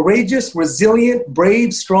as courageous, resilient,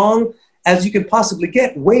 brave, strong as you can possibly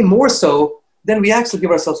get, way more so than we actually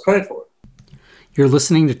give ourselves credit for. You're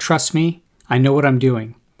listening to Trust Me, I Know What I'm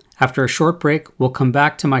Doing. After a short break, we'll come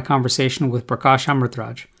back to my conversation with Prakash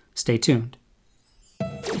Amritraj. Stay tuned.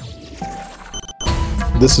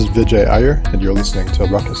 This is Vijay Iyer, and you're listening to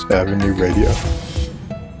Ruckus Avenue Radio.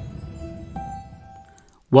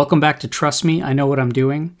 Welcome back to Trust Me, I Know What I'm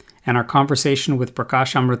Doing, and our conversation with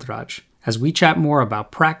Prakash Amritraj, as we chat more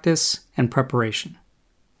about practice and preparation.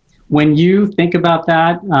 When you think about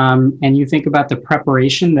that, and you think about the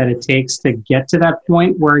preparation that it takes to get to that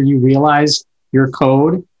point where you realize your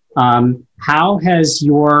code, how has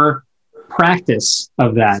your practice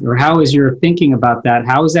of that, or how is your thinking about that,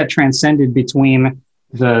 how is that transcended between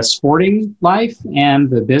the sporting life and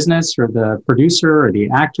the business or the producer or the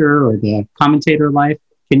actor or the commentator life?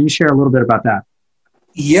 Can you share a little bit about that?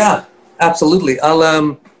 Yeah, absolutely.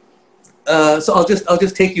 I'll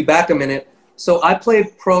just take you back a minute. So I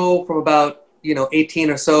played pro from about 18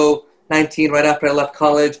 or so, 19, right after I left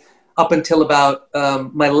college, up until about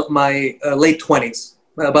my late 20s,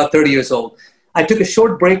 about 30 years old. I took a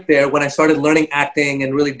short break there when I started learning acting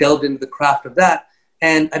and really delved into the craft of that.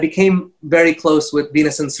 And I became very close with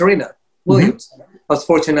Venus and Serena Williams. Mm-hmm. I was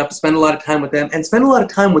fortunate enough to spend a lot of time with them and spend a lot of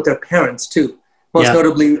time with their parents too. Most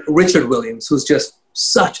notably Richard Williams, who's just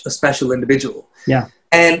such a special individual. Yeah.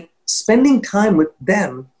 And spending time with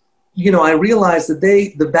them, I realized that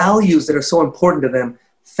the values that are so important to them,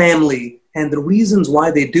 family, and the reasons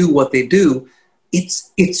why they do what they do,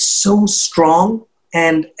 it's so strong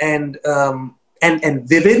and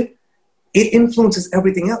vivid. It influences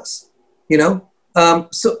everything else,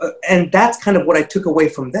 and that's kind of what I took away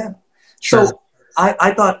from them. Sure. So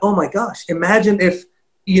I thought, oh my gosh, imagine if,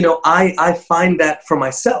 I find that for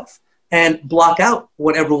myself and block out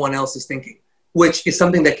what everyone else is thinking, which is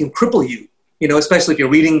something that can cripple you, especially if you're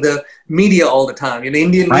reading the media all the time.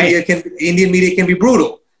 Indian media can be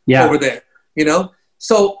brutal over there,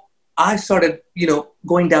 So I started,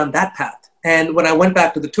 going down that path. And when I went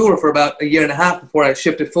back to the tour for about a year and a half before I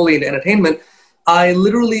shifted fully into entertainment, I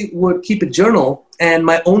literally would keep a journal. And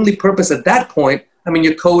my only purpose at that point,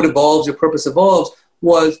 your code evolves, your purpose evolves,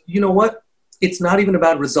 was, what? It's not even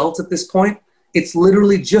about results at this point. It's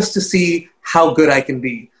literally just to see how good I can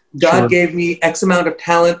be. God gave me X amount of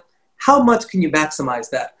talent. How much can you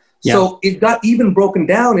maximize that? Yeah. So it got even broken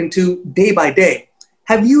down into day by day.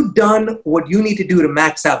 Have you done what you need to do to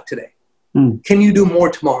max out today? Can you do more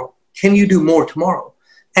tomorrow? Can you do more tomorrow?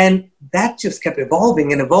 And that just kept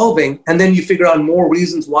evolving and evolving. And then you figure out more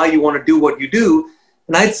reasons why you want to do what you do.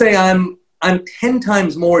 And I'd say I'm 10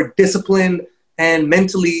 times more disciplined and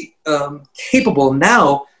mentally capable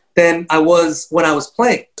now than I was when I was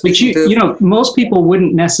playing. Which most people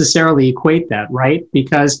wouldn't necessarily equate that, right?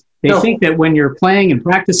 Because they think that when you're playing and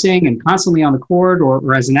practicing and constantly on the court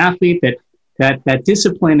or as an athlete, that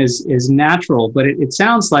discipline is natural. But it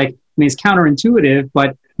sounds like, it's counterintuitive,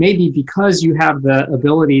 but maybe because you have the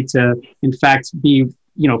ability to, in fact, be,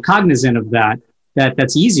 cognizant of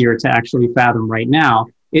that's easier to actually fathom right now.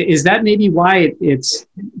 Is that maybe why it's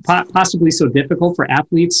possibly so difficult for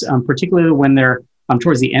athletes, particularly when they're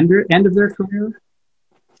towards the end of their career?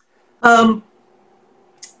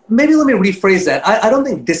 Maybe let me rephrase that. I don't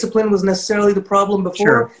think discipline was necessarily the problem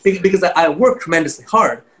before, because I worked tremendously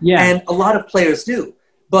hard, and a lot of players do.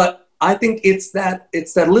 But I think it's that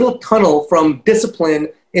little tunnel from discipline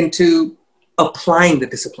into applying the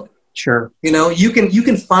discipline. Sure. You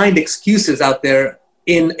can find excuses out there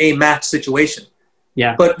in a match situation.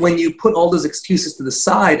 Yeah. But when you put all those excuses to the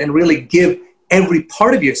side and really give every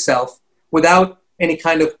part of yourself without any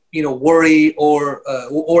kind of worry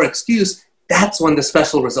or excuse, that's when the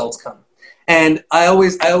special results come. And I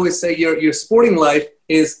always say your sporting life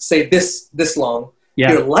is, say, this long.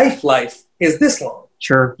 Yeah. Your life is this long.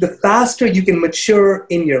 Sure. The faster you can mature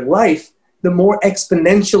in your life, the more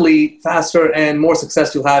exponentially faster and more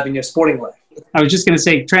success you'll have in your sporting life. I was just going to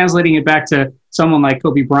say, translating it back to someone like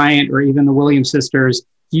Kobe Bryant or even the Williams sisters,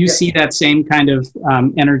 do you see that same kind of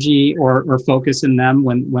energy or focus in them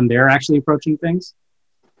when they're actually approaching things?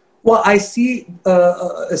 Well, I see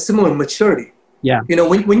a similar maturity. Yeah.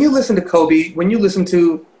 When you listen to Kobe, when you listen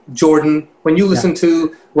to Jordan, when you listen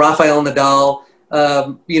to Rafael Nadal,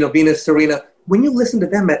 Venus, Serena, when you listen to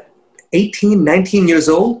them at 18, 19 years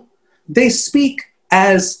old, they speak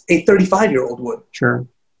as a 35-year-old would. Sure.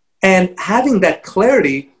 And having that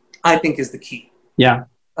clarity, I think, is the key. Yeah.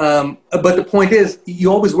 But the point is,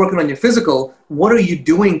 you're always working on your physical. What are you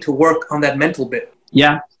doing to work on that mental bit?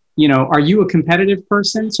 Yeah. Are you a competitive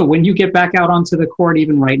person? So when you get back out onto the court,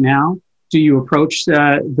 even right now, do you approach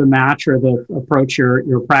the match or approach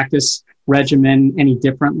your practice regimen any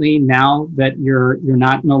differently now that you're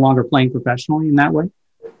no longer playing professionally in that way?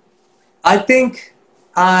 I think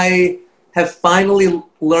I have finally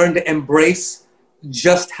learned to embrace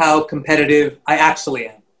just how competitive I actually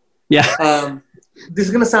am. Yeah. This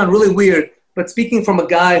is going to sound really weird, but speaking from a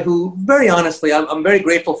guy who, very honestly, I'm very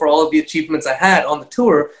grateful for all of the achievements I had on the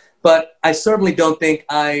tour, but I certainly don't think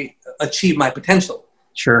I achieved my potential.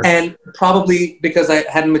 Sure. And probably because I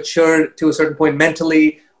hadn't matured to a certain point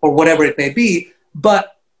mentally or whatever it may be,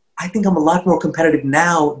 but I think I'm a lot more competitive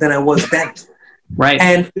now than I was then. Right.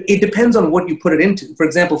 And it depends on what you put it into. For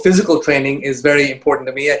example, physical training is very important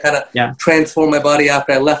to me. I kind of transformed my body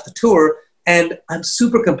after I left the tour, and I'm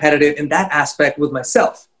super competitive in that aspect with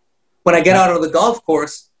myself. When I get out on the golf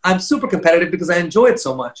course, I'm super competitive because I enjoy it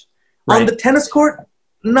so much. Right. On the tennis court,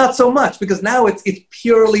 not so much, because now it's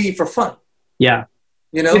purely for fun. Yeah.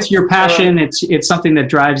 You know, it's your passion. It's something that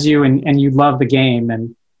drives you, and you love the game.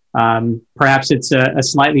 And perhaps it's a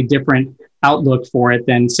slightly different outlook for it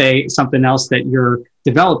than, say, something else that you're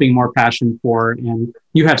developing more passion for. And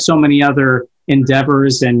you have so many other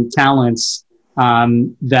endeavors and talents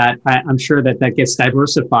that I'm sure that gets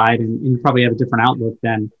diversified, and you probably have a different outlook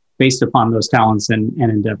then based upon those talents and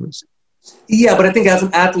endeavors. Yeah, but I think as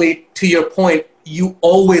an athlete, to your point, you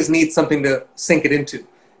always need something to sink it into.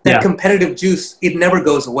 That competitive juice, it never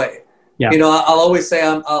goes away. Yeah. You know, I'll always say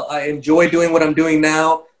I enjoy doing what I'm doing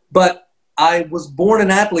now, but I was born an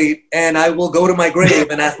athlete, and I will go to my grave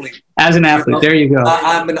an athlete. As an athlete, there you go.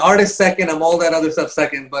 I'm an artist second. I'm all that other stuff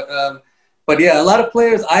second. But yeah, a lot of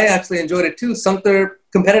players, I actually enjoyed it too, sunk their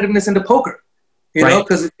competitiveness into poker, you know,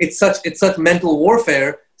 because it's such mental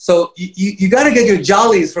warfare. So you got to get your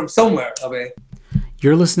jollies from somewhere, Abhay.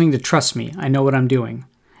 You're listening to Trust Me, I Know What I'm Doing.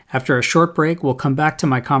 After a short break, we'll come back to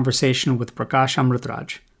my conversation with Prakash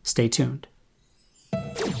Amritraj. Stay tuned.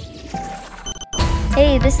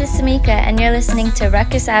 Hey, this is Samika, and you're listening to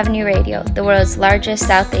Ruckus Avenue Radio, the world's largest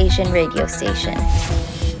South Asian radio station.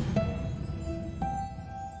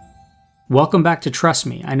 Welcome back to Trust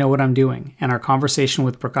Me, I Know What I'm Doing, and our conversation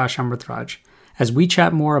with Prakash Amritraj, as we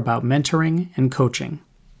chat more about mentoring and coaching.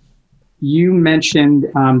 You mentioned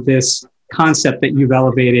this concept that you've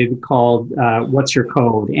elevated called What's Your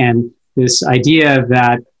Code, and this idea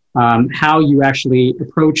that how you actually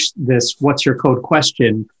approach this What's Your Code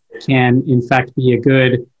question can in fact be a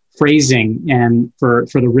good phrasing and for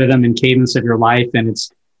the rhythm and cadence of your life and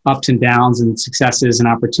its ups and downs and successes and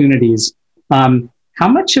opportunities. How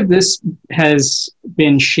much of this has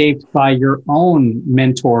been shaped by your own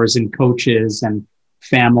mentors and coaches and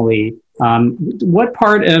family? What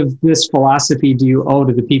part of this philosophy do you owe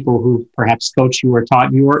to the people who perhaps coached you or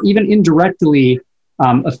taught you or even indirectly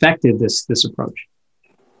affected this approach?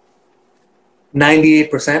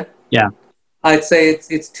 98%. Yeah. I'd say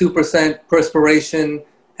it's 2% perspiration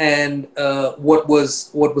and what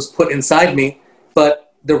was put inside me,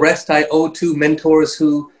 but the rest I owe to mentors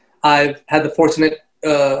who I've had the fortunate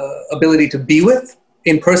ability to be with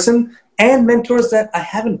in person, and mentors that I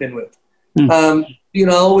haven't been with. You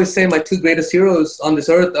know, I always say my two greatest heroes on this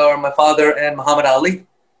earth are my father and Muhammad Ali.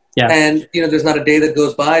 Yeah. And, you know, there's not a day that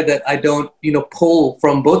goes by that I don't, you know, pull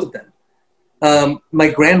from both of them. My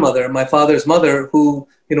grandmother, my father's mother, who,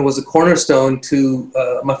 you know, was a cornerstone to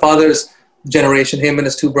my father's generation, him and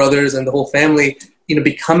his two brothers and the whole family, you know,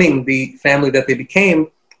 becoming the family that they became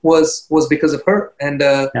was because of her. And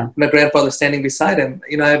my grandfather standing beside him.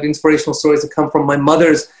 You know, I have inspirational stories that come from my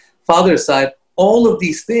mother's father's side. All of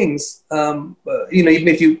these things, you know, even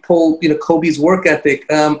if you pull, you know, Kobe's work ethic,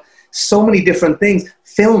 so many different things,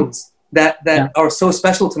 films that are so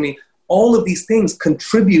special to me, all of these things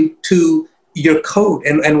contribute to your code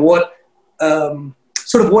and what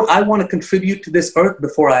sort of what I want to contribute to this earth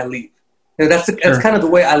before I leave. You know, that's kind of the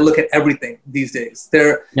way I look at everything these days.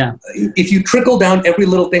 If you trickle down every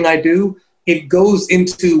little thing I do, it goes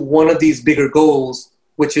into one of these bigger goals,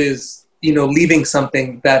 which is, you know, leaving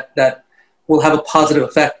something that will have a positive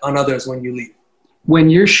effect on others when you leave. When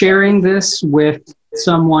you're sharing this with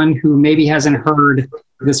someone who maybe hasn't heard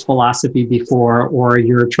this philosophy before, or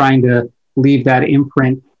you're trying to leave that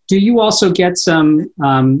imprint, do you also get some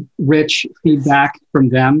rich feedback from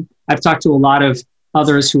them? I've talked to a lot of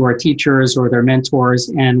others who are teachers or their mentors,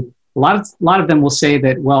 and a lot of them will say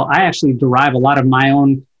that, well, I actually derive a lot of my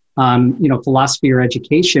own you know, philosophy or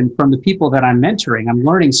education from the people that I'm mentoring. I'm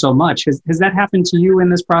learning so much. Has that happened to you in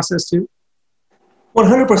this process too?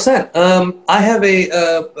 100%. I have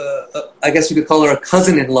I guess you could call her a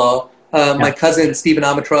cousin-in-law. My cousin, Stephen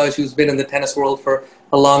Amritraj, who's been in the tennis world for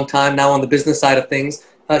a long time, now on the business side of things.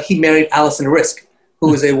 He married Alison Risk,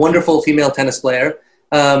 who is a wonderful female tennis player.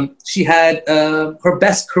 She had her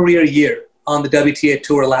best career year on the WTA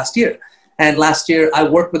tour last year. And last year, I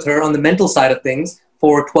worked with her on the mental side of things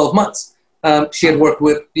for 12 months. She had worked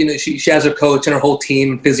with, she has her coach and her whole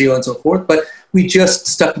team, physio and so forth, but we just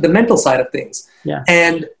stuck to the mental side of things. Yeah.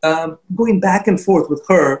 And going back and forth with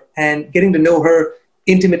her and getting to know her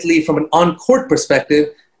intimately from an on-court perspective,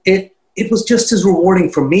 it was just as rewarding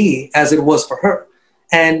for me as it was for her.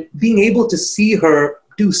 And being able to see her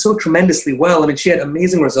do so tremendously well. I mean, she had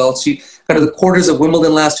amazing results. She got to the quarters of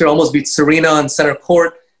Wimbledon last year, almost beat Serena on center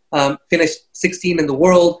court, finished 16 in the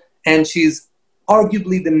world, and she's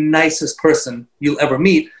arguably the nicest person you'll ever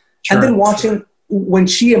meet. Sure, and then watching when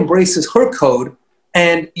she embraces her code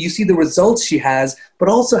and you see the results she has, but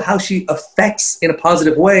also how she affects in a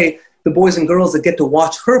positive way the boys and girls that get to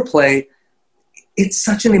watch her play. It's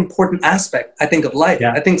such an important aspect, I think, of life.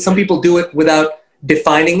 Yeah. I think some people do it without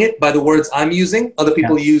defining it by the words I'm using. Other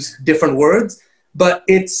people use different words, but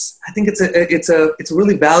I think it's a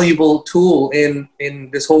really valuable tool in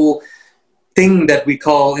this whole thing that we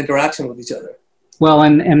call interaction with each other. Well,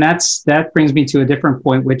 and that brings me to a different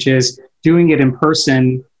point, which is doing it in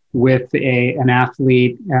person with an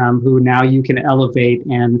athlete who now you can elevate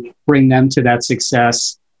and bring them to that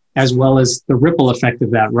success, as well as the ripple effect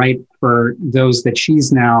of that, right? For those that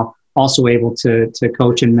she's now also able to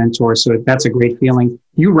coach and mentor. So that's a great feeling.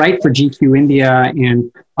 You write for GQ India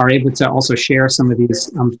and are able to also share some of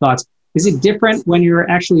these thoughts. Is it different when you're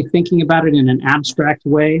actually thinking about it in an abstract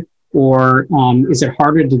way? Or is it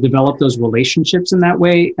harder to develop those relationships in that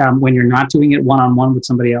way when you're not doing it one-on-one with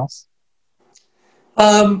somebody else?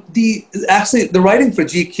 The writing for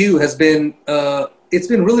GQ has been, it's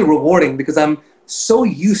been really rewarding because I'm so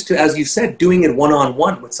used to, as you said, doing it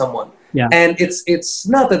one-on-one with someone. Yeah. And it's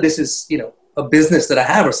not that this is, a business that I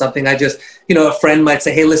have or something. I just, a friend might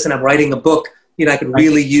say, hey, listen, I'm writing a book. I could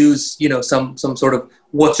really use, some sort of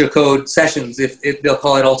what's your code sessions, if they'll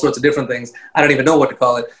call it all sorts of different things. I don't even know what to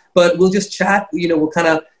call it. But we'll just chat, we'll kind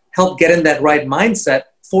of help get in that right mindset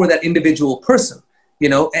for that individual person,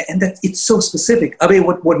 and that it's so specific. I mean,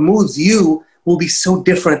 what moves you will be so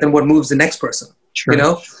different than what moves the next person, Sure.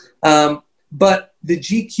 But the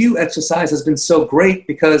GQ exercise has been so great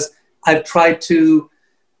because I've tried to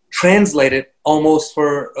translate it almost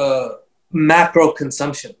for macro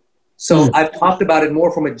consumption. So I've talked about it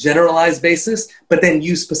more from a generalized basis, but then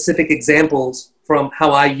use specific examples from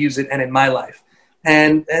how I use it and in my life.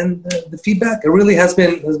 And the feedback, it really has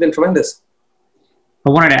been tremendous. I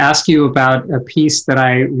wanted to ask you about a piece that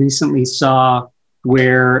I recently saw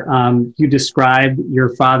where you described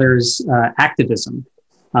your father's activism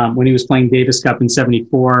when he was playing Davis Cup in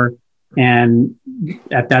 '74, and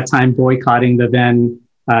at that time boycotting the then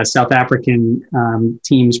South African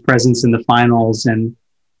team's presence in the finals. And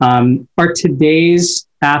are today's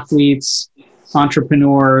athletes,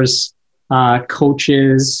 entrepreneurs,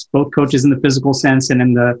 coaches, both coaches in the physical sense and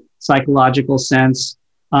in the psychological sense,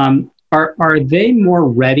 are they more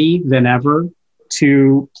ready than ever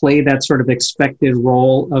to play that sort of expected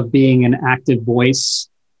role of being an active voice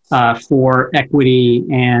for equity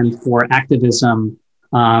and for activism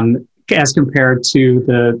as compared to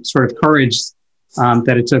the sort of courage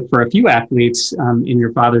that it took for a few athletes in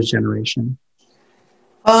your father's generation?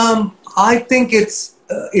 I think it's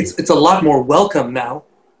a lot more welcome now.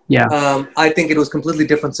 Yeah. I think it was completely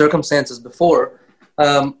different circumstances before.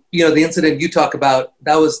 The incident you talk about,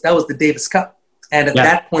 that was the Davis Cup. And at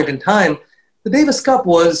that point in time, the Davis Cup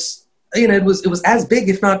was, it was as big,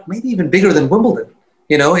 if not maybe even bigger than Wimbledon.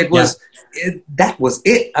 That was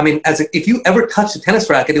it. I mean, if you ever touched a tennis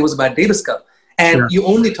racket, it was about Davis Cup. And you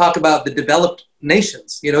only talk about the developed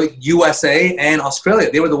nations, USA and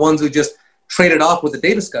Australia. They were the ones who just traded off with the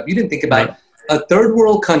Davis Cup. You didn't think about a third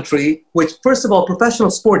world country, which, first of all,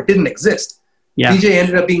 professional sport didn't exist. Yeah. DJ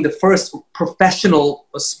ended up being the first professional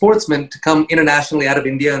sportsman to come internationally out of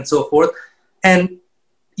India and so forth. And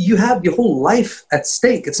you have your whole life at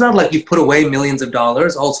stake. It's not like you've put away millions of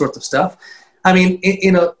dollars, all sorts of stuff. I mean,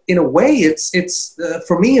 in a way, it's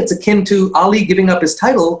for me, it's akin to Ali giving up his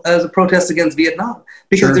title as a protest against Vietnam,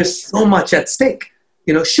 because there's so much at stake.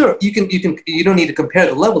 Sure, you don't need to compare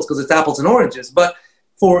the levels because it's apples and oranges. But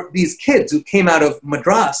for these kids who came out of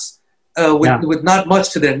Madras with not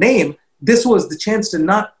much to their name, this was the chance to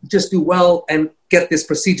not just do well and get this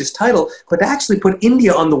prestigious title, but to actually put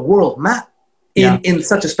India on the world map in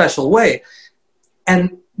such a special way.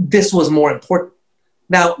 And this was more important.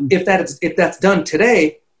 Now, if that's done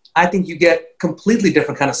today, I think you get completely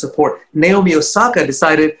different kind of support. Naomi Osaka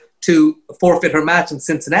decided to forfeit her match in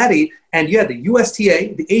Cincinnati, and you had the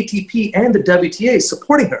USTA, the ATP, and the WTA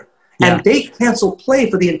supporting her. And they canceled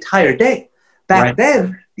play for the entire day. Back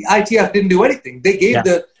then, the ITF didn't do anything. They gave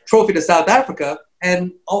the trophy to South Africa,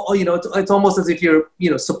 and it's almost as if you're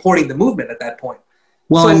supporting the movement at that point.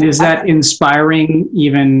 Well, and is that inspiring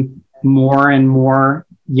even more and more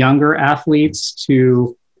younger athletes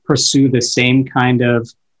to pursue the same kind of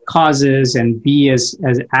causes and be as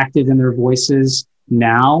active in their voices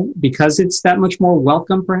now because it's that much more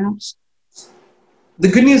welcome, perhaps? The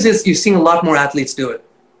good news is you're seeing a lot more athletes do it.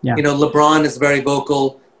 Yeah. LeBron is very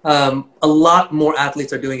vocal. A lot more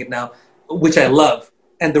athletes are doing it now, which I love.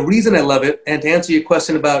 And the reason I love it, and to answer your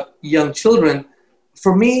question about young children,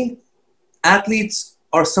 for me, athletes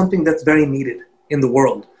are something that's very needed in the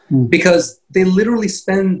world because they literally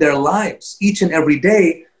spend their lives each and every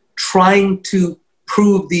day trying to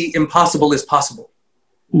prove the impossible is possible.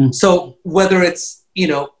 So whether it's,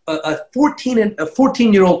 a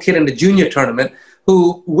 14-year-old kid in a junior tournament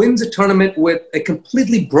who wins a tournament with a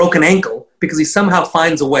completely broken ankle because he somehow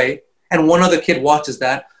finds a way and one other kid watches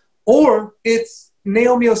that, or it's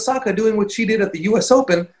Naomi Osaka doing what she did at the US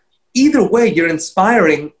Open, either way, you're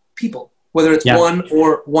inspiring people, whether it's 1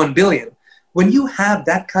 or 1 billion. When you have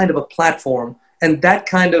that kind of a platform and that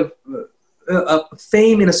kind of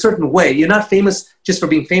fame in a certain way, you're not famous just for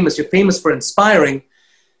being famous, you're famous for inspiring,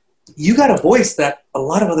 you got a voice that a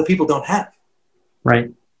lot of other people don't have.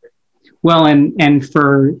 Right. Well, and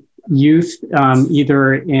for youth,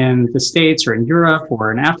 either in the States or in Europe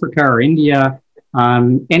or in Africa or India,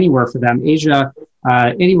 anywhere for them, Asia,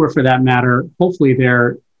 anywhere for that matter, hopefully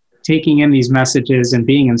they're taking in these messages and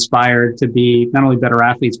being inspired to be not only better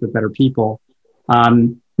athletes, but better people.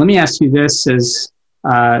 Let me ask you this as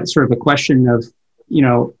sort of a question of,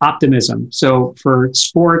 optimism. So for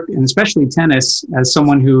sport, and especially tennis, as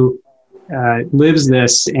someone who lives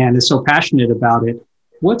this and is so passionate about it,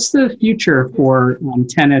 what's the future for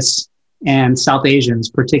tennis and South Asians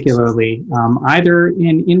particularly, either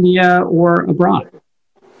in India or abroad?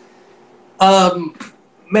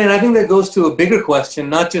 Man, I think that goes to a bigger question,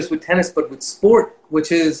 not just with tennis, but with sport,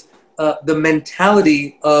 which is the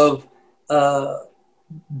mentality of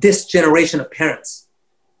this generation of parents.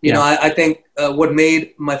 I think what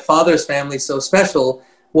made my father's family so special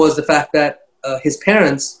was the fact that his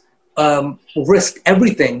parents risked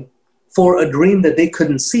everything for a dream that they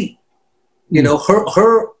couldn't see.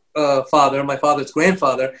 Her father, my father's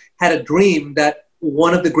grandfather, had a dream that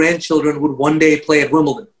one of the grandchildren would one day play at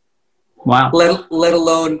Wimbledon. Wow. Let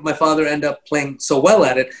alone my father end up playing so well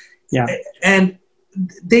at it. Yeah. And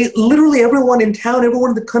they literally, everyone in town,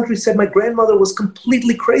 everyone in the country said my grandmother was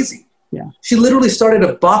completely crazy. Yeah. She literally started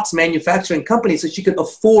a box manufacturing company so she could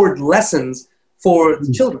afford lessons for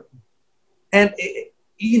the children. And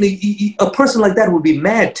a person like that would be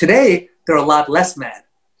mad. Today, they're a lot less mad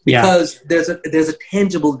because there's a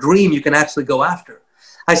tangible dream you can actually go after.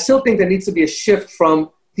 I still think there needs to be a shift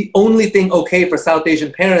from the only thing okay for South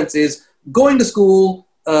Asian parents is going to school,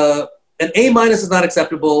 an A- is not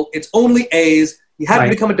acceptable. It's only A's. You have to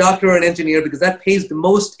become a doctor or an engineer because that pays the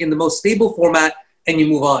most in the most stable format, and you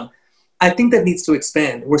move on. I think that needs to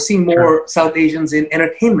expand. We're seeing more South Asians in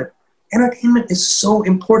entertainment. Entertainment is so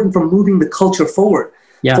important for moving the culture forward,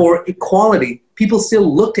 for equality. People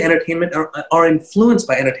still look to entertainment, are influenced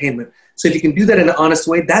by entertainment. So if you can do that in an honest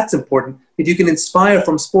way, that's important. If you can inspire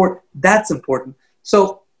from sport, that's important.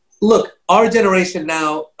 So look, our generation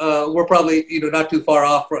now, we're probably not too far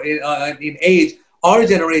off in age. Our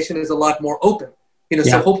generation is a lot more open.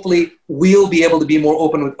 So hopefully we'll be able to be more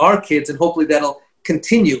open with our kids, and hopefully that'll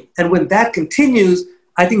continue. And when that continues,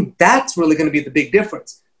 I think that's really going to be the big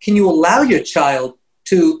difference. Can you allow your child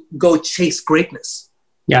to go chase greatness?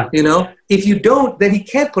 Yeah. If you don't, then he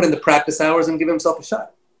can't put in the practice hours and give himself a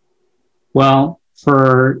shot. Well,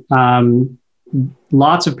 for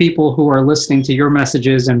lots of people who are listening to your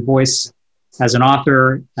messages and voice as an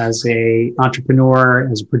author, as a entrepreneur,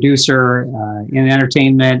 as a producer, in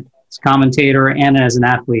entertainment, as a commentator, and as an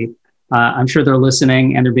athlete, I'm sure they're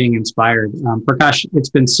listening and they're being inspired. Prakash, it's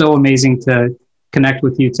been so amazing to connect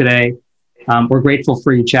with you today. We're grateful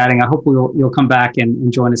for you chatting. I hope you'll come back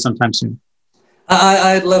and join us sometime soon.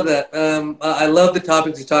 I'd love that. I love the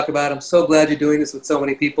topics you talk about. I'm so glad you're doing this with so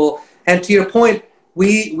many people. And to your point,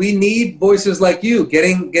 we need voices like you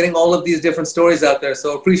getting all of these different stories out there.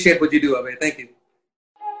 So appreciate what you do, Abhay. Thank you.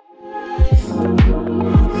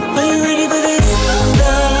 Are you ready for this?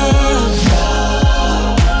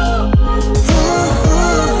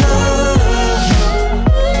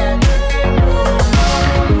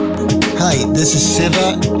 Hi, this is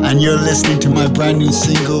Siva, and you're listening to my brand new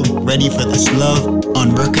single, Ready for This Love,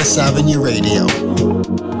 on Ruckus Avenue Radio.